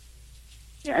person.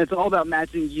 Yeah, it's all about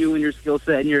matching you and your skill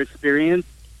set and your experience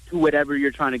to whatever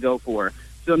you're trying to go for.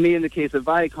 So me, in the case of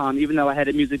Viacom, even though I had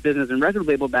a music business and record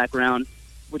label background,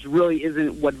 which really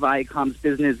isn't what Viacom's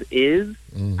business is,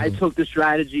 I took the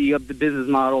strategy of the business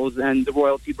models and the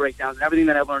royalty breakdowns and everything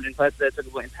that I learned in class that I took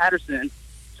at William Patterson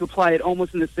to apply it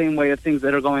almost in the same way of things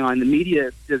that are going on in the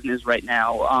media business right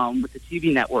now with the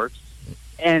TV networks.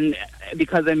 And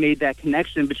because I made that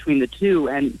connection between the two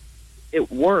and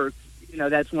it worked,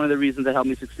 that's one of the reasons that helped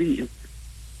me succeed.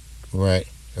 Right.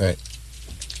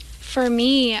 For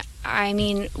me, I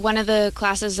mean, one of the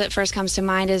classes that first comes to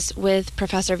mind is with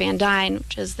Professor Van Dyne,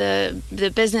 which is the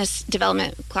business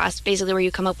development class, basically where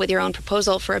you come up with your own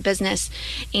proposal for a business.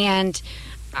 And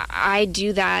I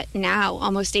do that now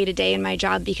almost day to day in my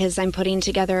job because I'm putting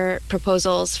together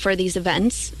proposals for these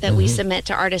events that we submit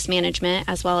to artist management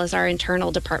as well as our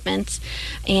internal departments.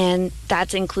 And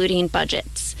that's including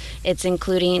budgets. It's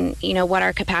including, what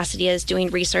our capacity is, doing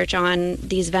research on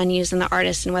these venues and the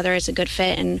artists and whether it's a good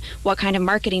fit and what kind of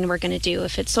marketing we're going to do,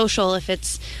 if it's social, if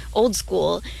it's old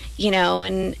school,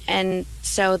 and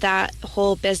so that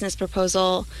whole business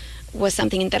proposal was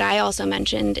something that I also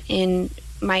mentioned in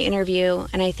my interview,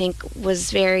 and I think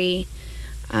was very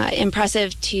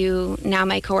impressive to now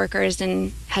my coworkers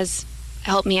and has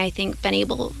helped me, I think, be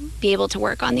able to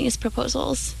work on these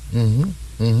proposals.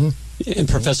 And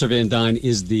Professor Van Dyne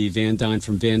is the Van Dyne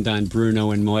from Van Dyne, Bruno,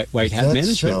 and White Hat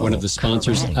Management, one of the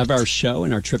sponsors of our show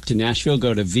and our trip to Nashville.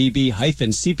 Go to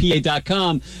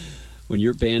vb-cpa.com when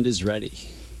your band is ready.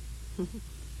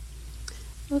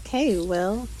 Okay,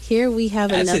 well, here we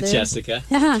have another... That's it, Jessica.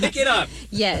 Pick it up.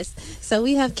 Yes. So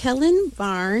we have Kellen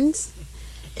Barnes,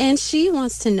 and she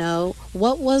wants to know,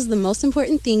 what was the most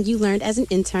important thing you learned as an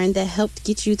intern that helped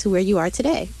get you to where you are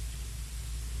today?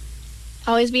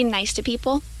 Always being nice to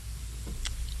people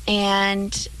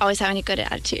and always having a good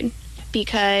attitude.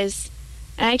 Because,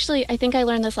 and I think I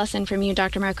learned this lesson from you,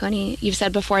 Dr. Marconi. You've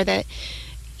said before that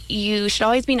you should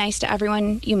always be nice to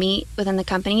everyone you meet within the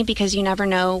company because you never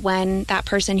know when that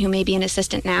person who may be an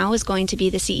assistant now is going to be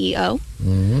the CEO.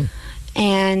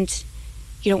 And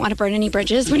you don't want to burn any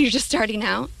bridges when you're just starting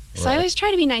out. So I always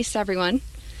try to be nice to everyone.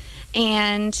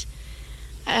 And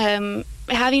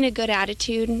having a good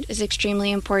attitude is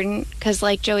extremely important because,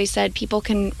 like Joey said, people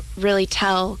can really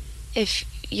tell if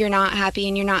you're not happy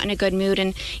and you're not in a good mood.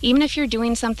 And even if you're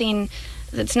doing something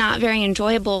that's not very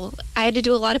enjoyable, I had to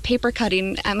do a lot of paper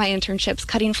cutting at my internships,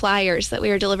 cutting flyers that we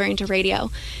were delivering to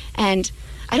radio. And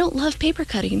I don't love paper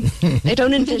cutting. I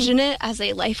don't envision it as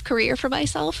a life career for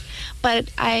myself,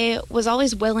 but I was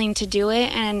always willing to do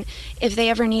it. And if they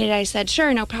ever needed it, I said,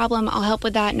 sure, no problem. I'll help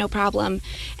with that. No problem.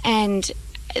 And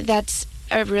that's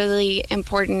a really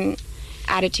important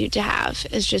attitude to have,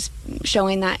 is just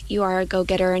showing that you are a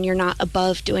go-getter and you're not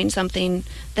above doing something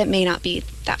that may not be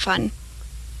that fun.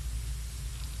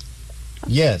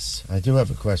 Yes, I do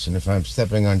have a question if I'm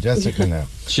stepping on Jessica now.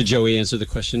 Should Joey answer the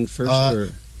question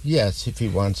first? Yes, if he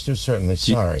wants to, certainly.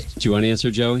 Sorry. Do you want to answer,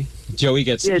 Joey? Joey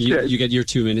gets, sure. you get your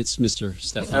 2 minutes, Mr.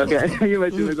 Stefan. Okay, you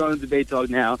might be going to debate talk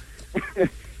now.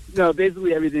 No,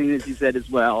 basically everything that you said as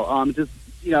well. Just,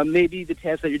 maybe the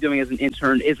task that you're doing as an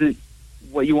intern isn't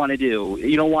what you want to do.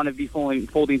 You don't want to be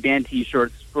folding band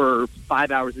T-shirts for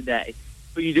 5 hours a day,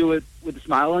 but you do it with a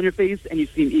smile on your face and you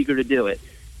seem eager to do it.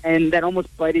 And that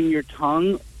almost biting your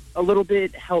tongue a little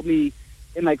bit helped me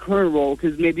in my current role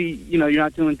because maybe, you're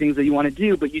not doing things that you want to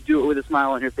do, but you do it with a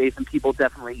smile on your face and people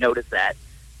definitely notice that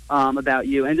about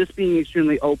you. And just being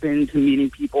extremely open to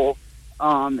meeting people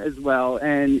as well.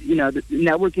 And,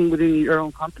 networking within your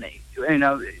own company.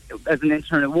 As an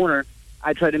intern at Warner,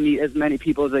 I tried to meet as many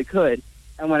people as I could.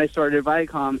 And when I started at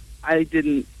Viacom, I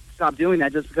didn't stop doing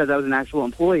that just because I was an actual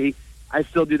employee. I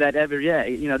still do that every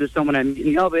day. There's someone I meet in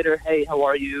the elevator. Hey, how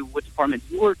are you? What department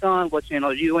do you work on? What channel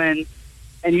are you in?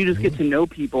 And you just get to know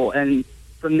people. And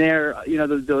from there,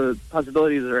 the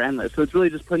possibilities are endless. So it's really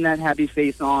just putting that happy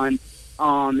face on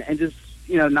and just,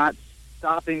 not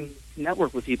stopping to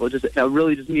network with people. Just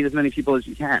really just meet as many people as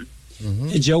you can.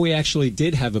 Joey actually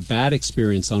did have a bad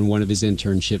experience on one of his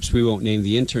internships. We won't name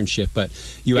the internship, but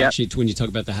you actually, when you talk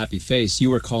about the happy face, you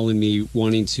were calling me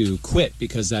wanting to quit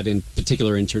because that in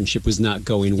particular internship was not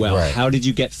going well. Right. How did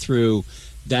you get through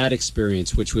that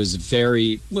experience, which was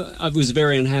very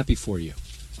unhappy for you?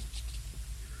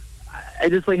 I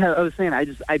just, like how I was saying,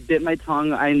 I bit my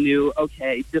tongue. I knew,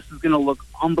 okay, this is going to look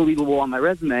unbelievable on my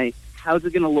resume. how's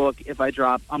it going to look if I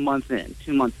drop a month in,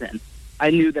 2 months in? I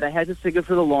knew that I had to stick it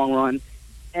for the long run.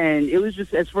 And it was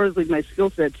just, as far as like my skill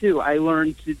set too, I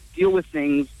learned to deal with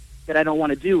things that I don't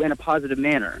want to do in a positive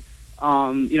manner,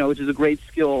 which is a great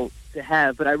skill to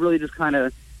have. But I really just kind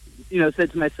of,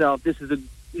 said to myself, this is a,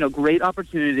 great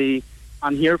opportunity.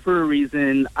 I'm here for a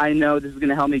reason. I know this is going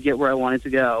to help me get where I wanted to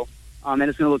go. And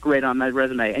it's going to look great on my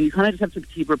resume. And you kind of just have to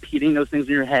keep repeating those things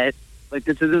in your head. Like,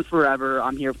 this isn't forever.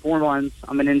 I'm here 4 months.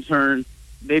 I'm an intern.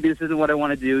 Maybe this isn't what I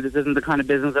want to do. This isn't the kind of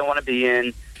business I want to be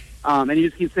in. And you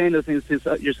just keep saying those things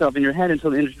to yourself in your head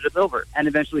until the internship's over. And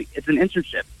eventually, it's an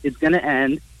internship. It's going to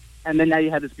end. And then now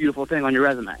you have this beautiful thing on your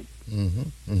resume. Mm-hmm.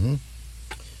 Mm-hmm.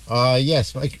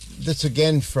 Yes, Mike, this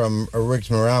again from Riggs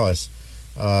Morales.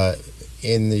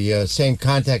 In the same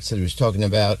context that he was talking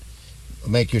about,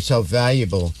 make yourself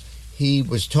valuable, he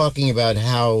was talking about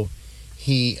how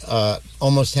he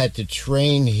almost had to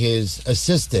train his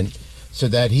assistant so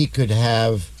that he could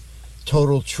have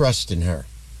total trust in her.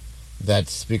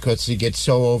 That's because he gets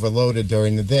so overloaded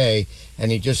during the day,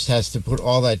 and he just has to put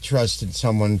all that trust in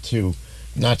someone to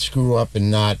not screw up and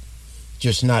not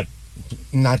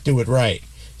do it right.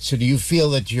 So do you feel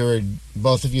that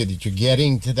both of you, that you're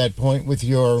getting to that point with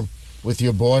your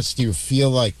boss? Do you feel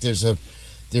like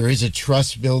there is a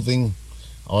trust building,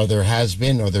 or there has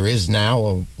been, or there is now,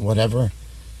 or whatever?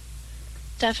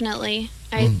 Definitely.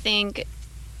 I think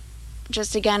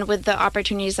just again with the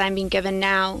opportunities I'm being given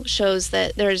now shows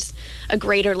that there's a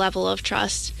greater level of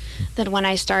trust than when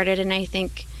I started, and I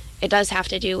think it does have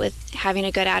to do with having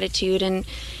a good attitude and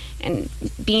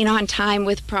being on time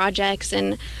with projects,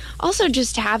 and also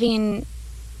just having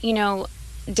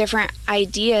different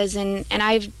ideas, and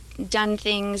I've done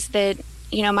things that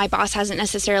my boss hasn't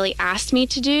necessarily asked me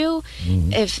to do.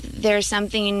 If there's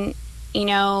something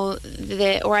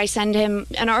or I send him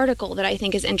an article that I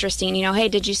think is interesting, hey,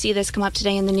 did you see this come up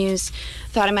today in the news?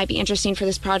 Thought it might be interesting for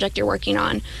this project you're working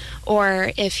on.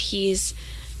 Or if he's,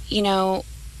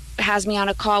 has me on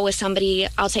a call with somebody,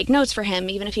 I'll take notes for him,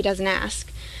 even if he doesn't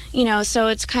ask. So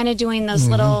it's kind of doing those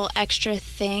little extra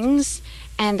things.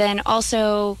 And then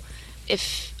also,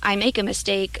 if I make a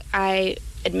mistake, I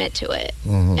admit to it,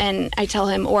 and I tell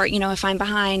him, or if I'm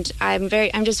behind, I'm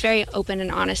just very open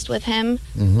and honest with him,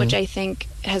 which I think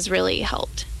has really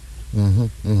helped.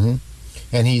 And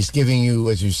he's giving you,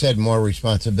 as you said, more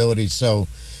responsibility, so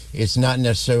it's not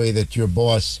necessarily that your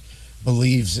boss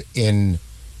believes in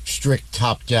strict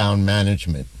top-down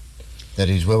management, that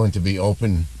he's willing to be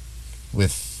open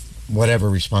with whatever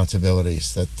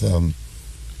responsibilities that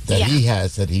he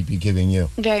has, that he'd be giving you.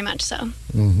 Very much so.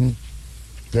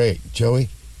 Great. Joey?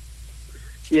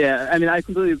 Yeah, I mean, I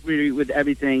completely agree with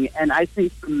everything. And I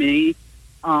think for me,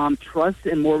 trust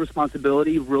and more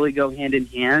responsibility really go hand in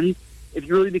hand. If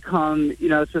you really become,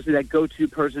 especially that go-to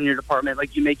person in your department,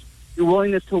 like your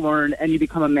willingness to learn and you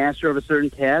become a master of a certain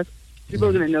task, people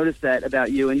are going to notice that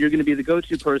about you, and you're going to be the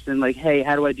go-to person, like, hey,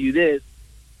 how do I do this?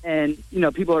 And,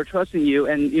 people are trusting you,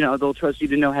 and, they'll trust you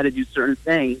to know how to do certain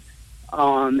things.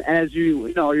 And as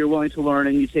you're willing to learn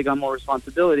and you take on more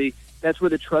responsibility, that's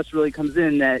where the trust really comes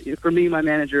in. That for me, my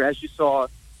manager, as you saw,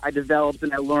 I developed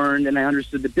and I learned and I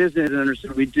understood the business and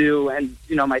understood what we do and,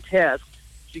 my tasks.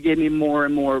 She gave me more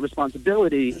and more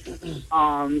responsibility, which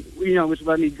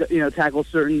let me, tackle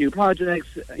certain new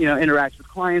projects, interact with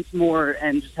clients more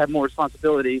and just have more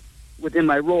responsibility within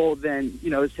my role than,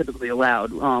 is typically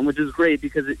allowed, which is great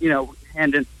because,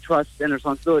 hand in trust and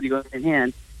responsibility go hand in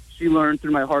hand. She learned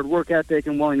through my hard work ethic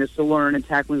and willingness to learn and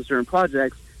tackling certain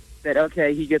projects that,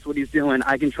 okay, he gets what he's doing.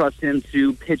 I can trust him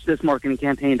to pitch this marketing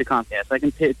campaign to Comcast. I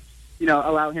can pitch,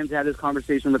 allow him to have this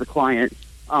conversation with a client.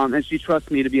 And she trusts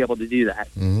me to be able to do that.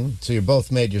 So you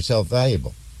both made yourself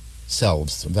valuable.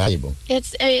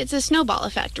 It's a snowball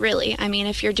effect, really. I mean,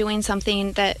 if you're doing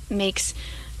something that makes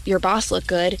your boss look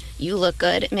good, you look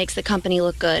good, it makes the company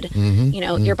look good.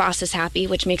 Your boss is happy,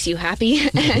 which makes you happy.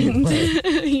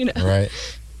 And,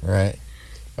 Right.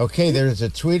 Okay, there's a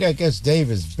tweet. I guess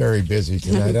Dave is very busy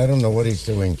tonight. I don't know what he's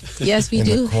doing. Yes, we in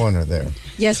do. The corner there.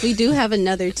 Yes, we do have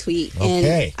another tweet.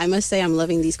 Okay. And I must say I'm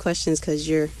loving these questions because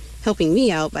you're helping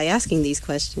me out by asking these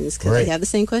questions because they have the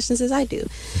same questions as I do.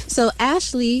 So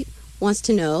Ashley wants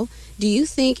to know, do you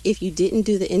think if you didn't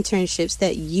do the internships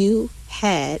that you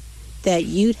had, that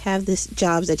you'd have the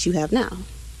jobs that you have now?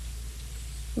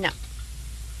 No.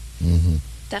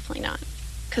 Definitely not.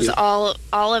 Because all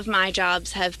of my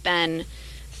jobs have been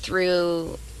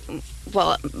through,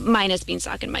 mine is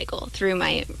Beanstalk and Michael, through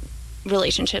my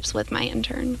relationships with my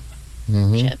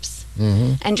internships.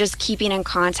 And just keeping in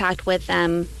contact with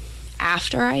them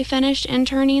after I finished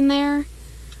interning there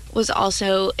was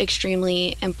also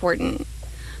extremely important.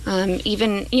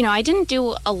 Even, I didn't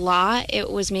do a lot. It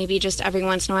was maybe just every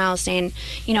once in a while saying,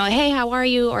 hey, how are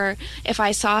you? Or if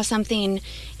I saw something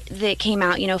that came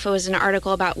out, if it was an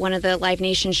article about one of the Live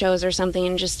Nation shows or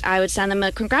something, I would send them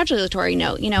a congratulatory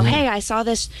note. Hey, I saw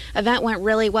this event went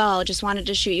really well. Just wanted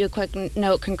to shoot you a quick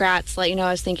note. Congrats. Let you know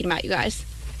I was thinking about you guys.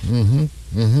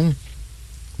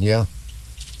 Yeah.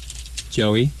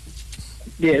 Joey?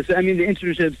 Yeah, so, the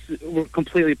internships were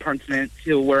completely pertinent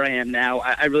to where I am now.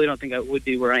 I really don't think I would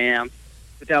be where I am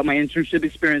without my internship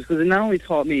experience, because it not only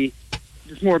taught me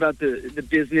just more about the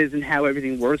business and how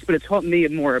everything works, but it taught me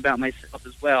more about myself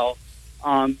as well,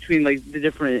 between the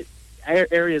different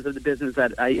areas of the business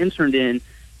that I interned in,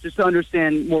 just to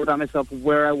understand more about myself,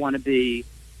 where I want to be,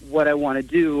 what I want to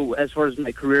do as far as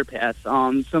my career path. So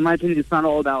in my opinion, it's not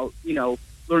all about,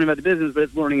 learning about the business, but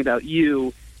it's learning about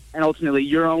you and ultimately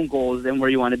your own goals and where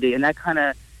you want to be. And that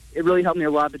it really helped me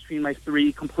a lot between my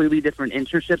 3 completely different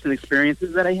internships and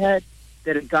experiences that I had,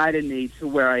 that it guided me to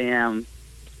where I am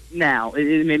now.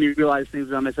 It made me realize things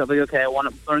about myself, okay, I want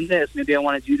to learn this, maybe I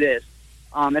want to do this.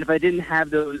 And if I didn't have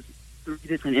those 3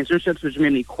 different internships, which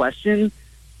made me question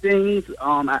things,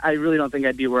 I really don't think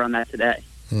I'd be where I'm at today.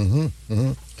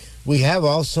 We have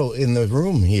also in the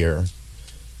room here,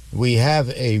 we have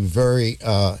a very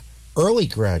early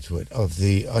graduate of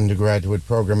the undergraduate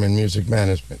program in music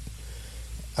management,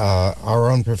 our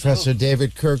own Professor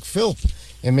David Kirk Philp.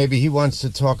 And maybe he wants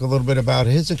to talk a little bit about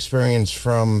his experience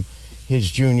from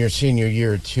his senior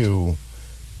year to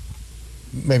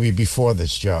maybe before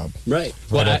this job. Right.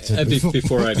 Well,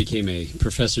 before I became a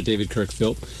Professor David Kirk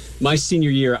Philp, my senior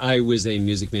year, I was a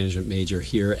music management major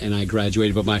here, and I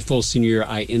graduated. But my full senior year,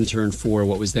 I interned for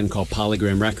what was then called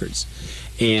Polygram Records.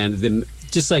 And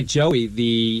just like Joey,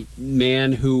 the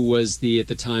man who was at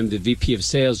the time, the VP of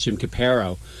Sales, Jim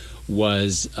Caparo,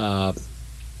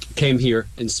 came here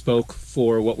and spoke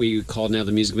for what we call now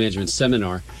the Music Management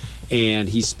Seminar. And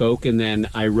he spoke, and then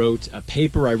I wrote a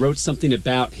paper. I wrote something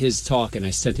about his talk, and I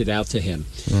sent it out to him.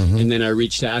 And then I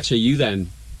reached out. Actually,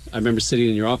 I remember sitting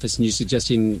in your office and you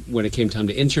suggesting when it came time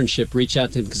to internship, reach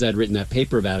out to him because I'd written that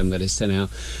paper about him that I sent out.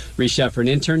 Reached out for an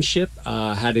internship,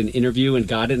 had an interview and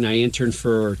got it, and I interned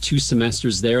for 2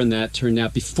 semesters there, and that turned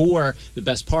out the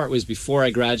best part was before I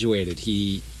graduated,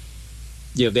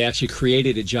 they actually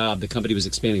created a job. The company was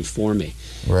expanding for me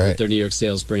at their New York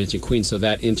sales branch in Queens, so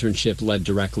that internship led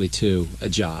directly to a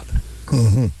job.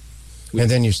 And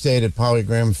then you stayed at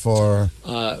Polygram for?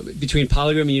 Between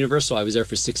Polygram and Universal, I was there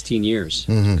for 16 years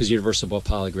because Universal bought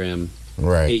Polygram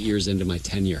 8 years into my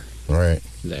tenure there.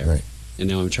 Right. And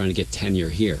now I'm trying to get tenure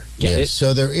here. Get it?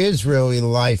 So there is really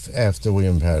life after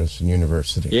William Patterson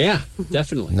University. Yeah,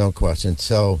 definitely. No question.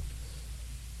 So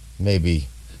maybe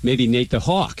Nate the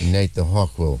Hawk. Nate the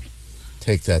Hawk will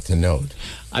take that to note.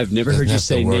 I've never heard you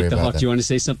say Nate the Hawk. Do you want to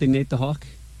say something, Nate the Hawk?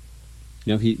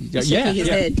 No, he did.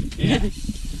 Yeah.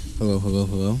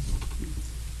 Hello.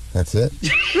 That's it?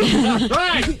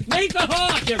 Right! Nate the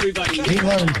Hawk, everybody!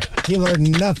 He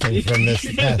learned nothing from this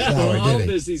past hour,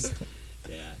 did he?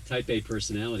 Type A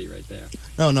personality right there.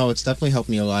 No, it's definitely helped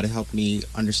me a lot. It helped me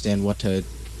understand what to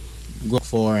look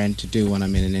for and to do when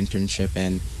I'm in an internship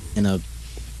and in a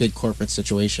big corporate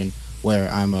situation where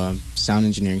I'm a sound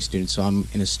engineering student, so I'm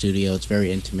in a studio. It's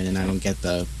very intimate, and I don't get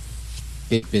the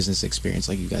big business experience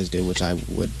like you guys do, which I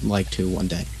would like to one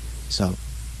day. So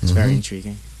it's very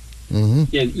intriguing.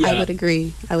 Yeah. I would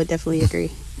agree. I would definitely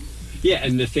agree. Yeah,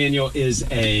 and Nathaniel is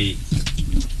a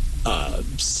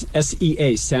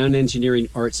SEA, Sound Engineering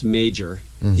Arts major.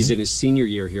 He's in his senior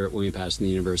year here at William Patterson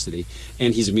University,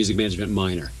 and he's a music management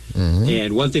minor.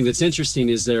 And one thing that's interesting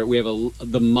is that we have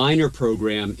the minor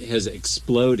program has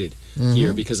exploded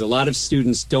here because a lot of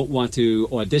students don't want to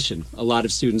audition. A lot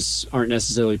of students aren't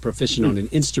necessarily proficient on an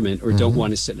instrument or don't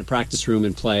want to sit in a practice room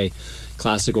and play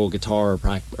classical guitar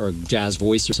or jazz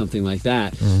voice or something like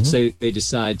that. So they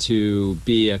decide to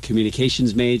be a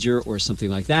communications major or something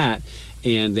like that,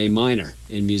 and they minor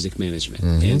in music management.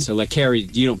 And so, like Kari,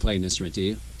 you don't play an instrument, do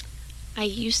you? I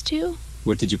used to.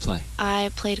 What did you play?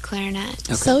 I played clarinet.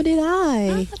 Okay. So did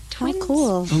I. How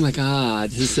cool. Oh my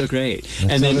God, this is so great.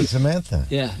 And then Samantha.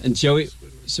 Yeah, and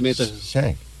Samantha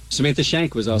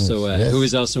Shank was also, who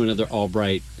is also another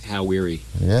Albright Hal Weary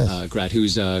grad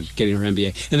who's getting her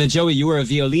MBA. And then Joey, you were a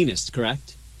violinist,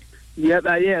 correct? Yep,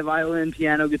 yeah, violin,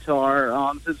 piano, guitar.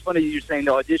 So it's funny you're saying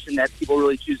the audition that people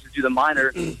really choose to do the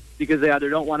minor because they either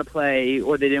don't want to play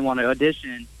or they didn't want to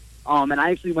audition. And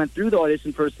I actually went through the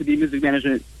audition first to be music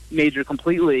management major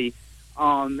completely.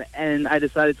 And I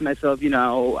decided to myself,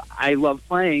 I love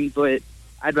playing, but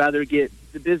I'd rather get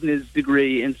the business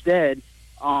degree instead.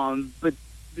 But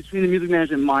between the music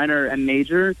management minor and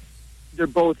major, they're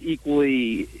both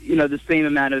equally, the same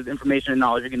amount of information and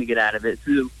knowledge you're going to get out of it.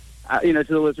 So, to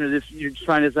the listeners, if you're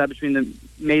trying to decide between the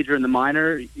major and the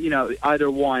minor,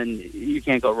 either one you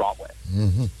can't go wrong with.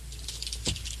 Mm-hmm.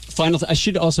 I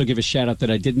should also give a shout out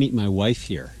that I did meet my wife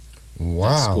here.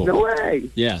 Wow. No way.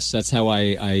 Yes, that's how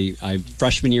I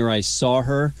freshman year I saw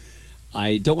her.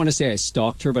 I don't want to say I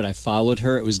stalked her, but I followed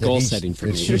her. It was goal setting for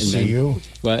me. Did she see you?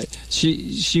 But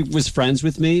she was friends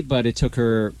with me, but it took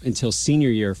her until senior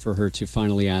year for her to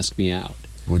finally ask me out.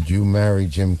 Would you marry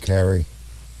Jim Carrey?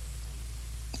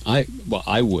 I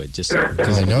would, just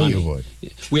because I of know money. you would.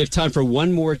 We have time for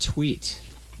one more tweet.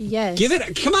 Yes.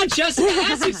 Come on, Jessica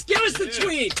Essex, give us the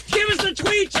tweet. Give us the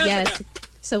tweet, Jessica. Yes.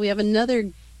 So we have another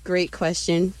great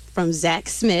question from Zach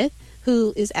Smith,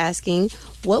 who is asking,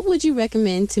 what would you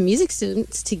recommend to music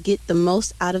students to get the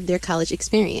most out of their college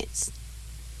experience?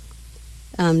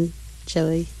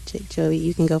 Joey,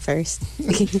 you can go first.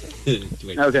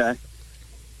 Okay.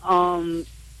 I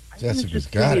think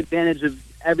just take advantage of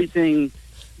everything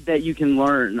that you can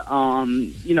learn.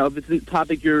 If it's a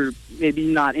topic you're maybe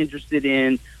not interested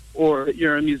in, or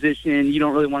you're a musician, you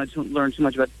don't really want to learn too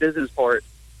much about the business part,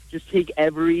 just take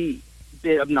every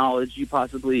bit of knowledge you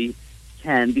possibly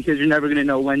can, because you're never going to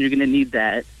know when you're going to need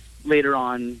that later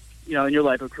on, in your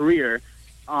life or career.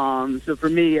 So for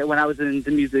me, when I was in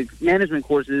the music management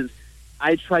courses,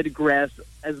 I tried to grasp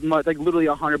as much, like literally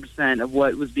 100% of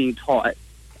what was being taught,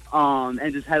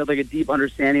 and just had like a deep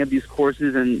understanding of these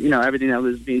courses and, everything that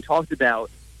was being talked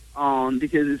about.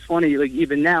 Because it's funny, like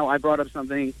even now, I brought up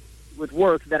something with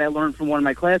work that I learned from one of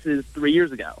my classes 3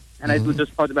 years ago. And I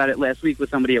just talked about it last week with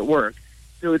somebody at work.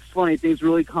 So it's funny, things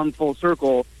really come full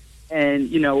circle.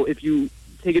 And, if you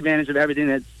take advantage of everything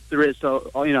that there is to,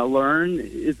 learn,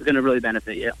 it's going to really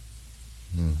benefit you.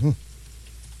 Mm-hmm.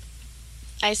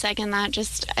 I second that.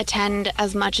 Just attend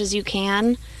as much as you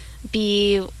can.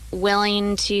 Be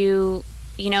willing to,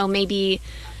 maybe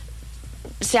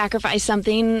sacrifice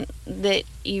something that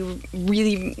you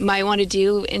really might want to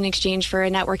do in exchange for a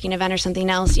networking event or something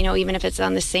else, even if it's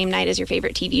on the same night as your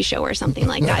favorite TV show or something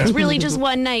like that. It's really just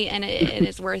one night and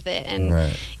it's worth it. And,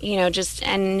 right.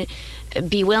 And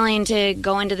be willing to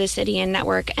go into the city and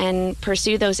network and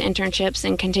pursue those internships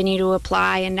and continue to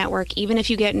apply and network, even if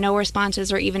you get no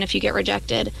responses or even if you get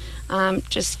rejected.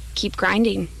 Just keep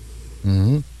grinding.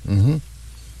 Mm-hmm. Mm-hmm.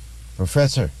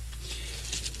 Professor.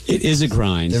 It is a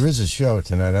grind. There is a show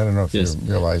tonight. I don't know if you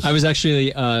realize. I was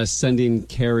actually sending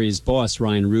Kari's boss,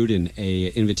 Ryan Rudin, a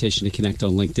invitation to connect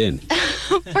on LinkedIn.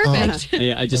 Perfect.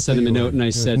 Yeah, I just sent him a note and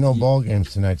I said, no ball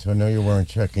games tonight, so I know you weren't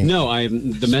checking. No,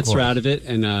 the Mets are out of it,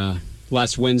 and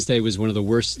last Wednesday was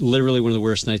literally one of the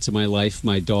worst nights of my life.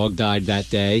 My dog died that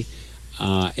day,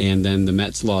 and then the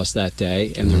Mets lost that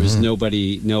day, and there was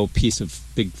no piece of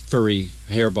big furry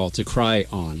hairball to cry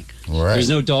on. Right. There's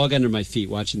no dog under my feet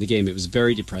watching the game. It was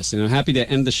very depressing. I'm happy to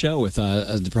end the show with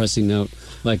a depressing note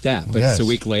like that. But it's a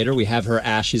week later. We have her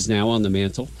ashes now on the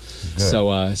mantle. Good.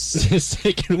 So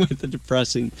sticking with the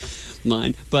depressing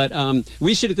line. But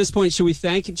we should, at this point, should we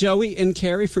thank Joey and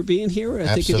Kari for being here?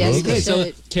 Absolutely. Think it was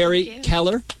great. So Kari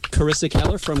Keller, Carissa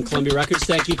Keller from Columbia Records.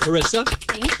 Thank you, Carissa.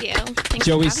 Thank you. Thanks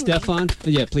Joey for having Stefan.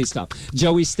 Yeah, please stop.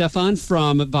 Joey Stefan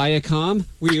from Viacom.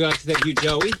 We like to thank you,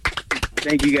 Joey.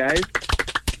 Thank you, guys.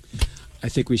 I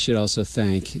think we should also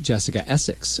thank Jessica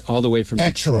Essex, all the way from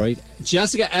Detroit.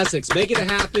 Jessica Essex, making it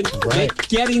happen,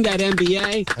 getting that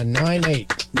MBA. A 9.8.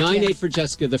 9.8 for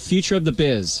Jessica, the future of the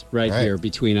biz right here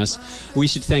between us. We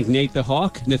should thank Nate the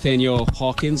Hawk, Nathaniel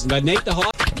Hawkins. But Nate the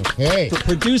Hawk for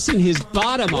producing his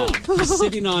bottom off. He's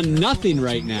sitting on nothing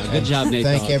right now. Good job, Nate.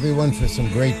 Thank everyone for some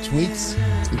great tweets.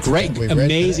 Great,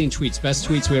 amazing tweets. Best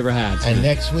tweets we ever had. And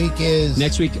next week is?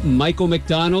 Next week, Michael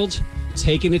McDonald.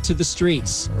 Taking it to the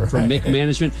streets from Mick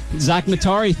Management. Zach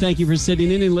Matari, thank you for sitting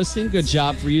in and listening. Good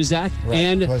job for you, Zach. Right.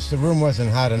 And because the room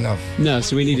wasn't hot enough. No,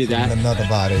 so we needed that. Another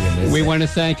body. We want to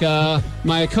thank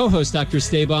my co-host, Dr.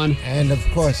 Esteban. And of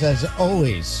course, as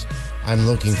always, I'm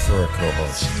looking for a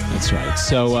co-host. That's right.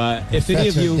 So if any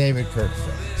of you, David Kirkford.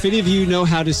 If any of you know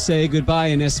how to say goodbye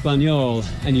in Espanol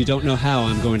and you don't know how,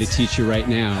 I'm going to teach you right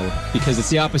now because it's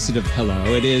the opposite of hello.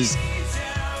 It is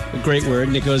a great word,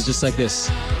 and it goes just like this.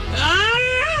 Ah!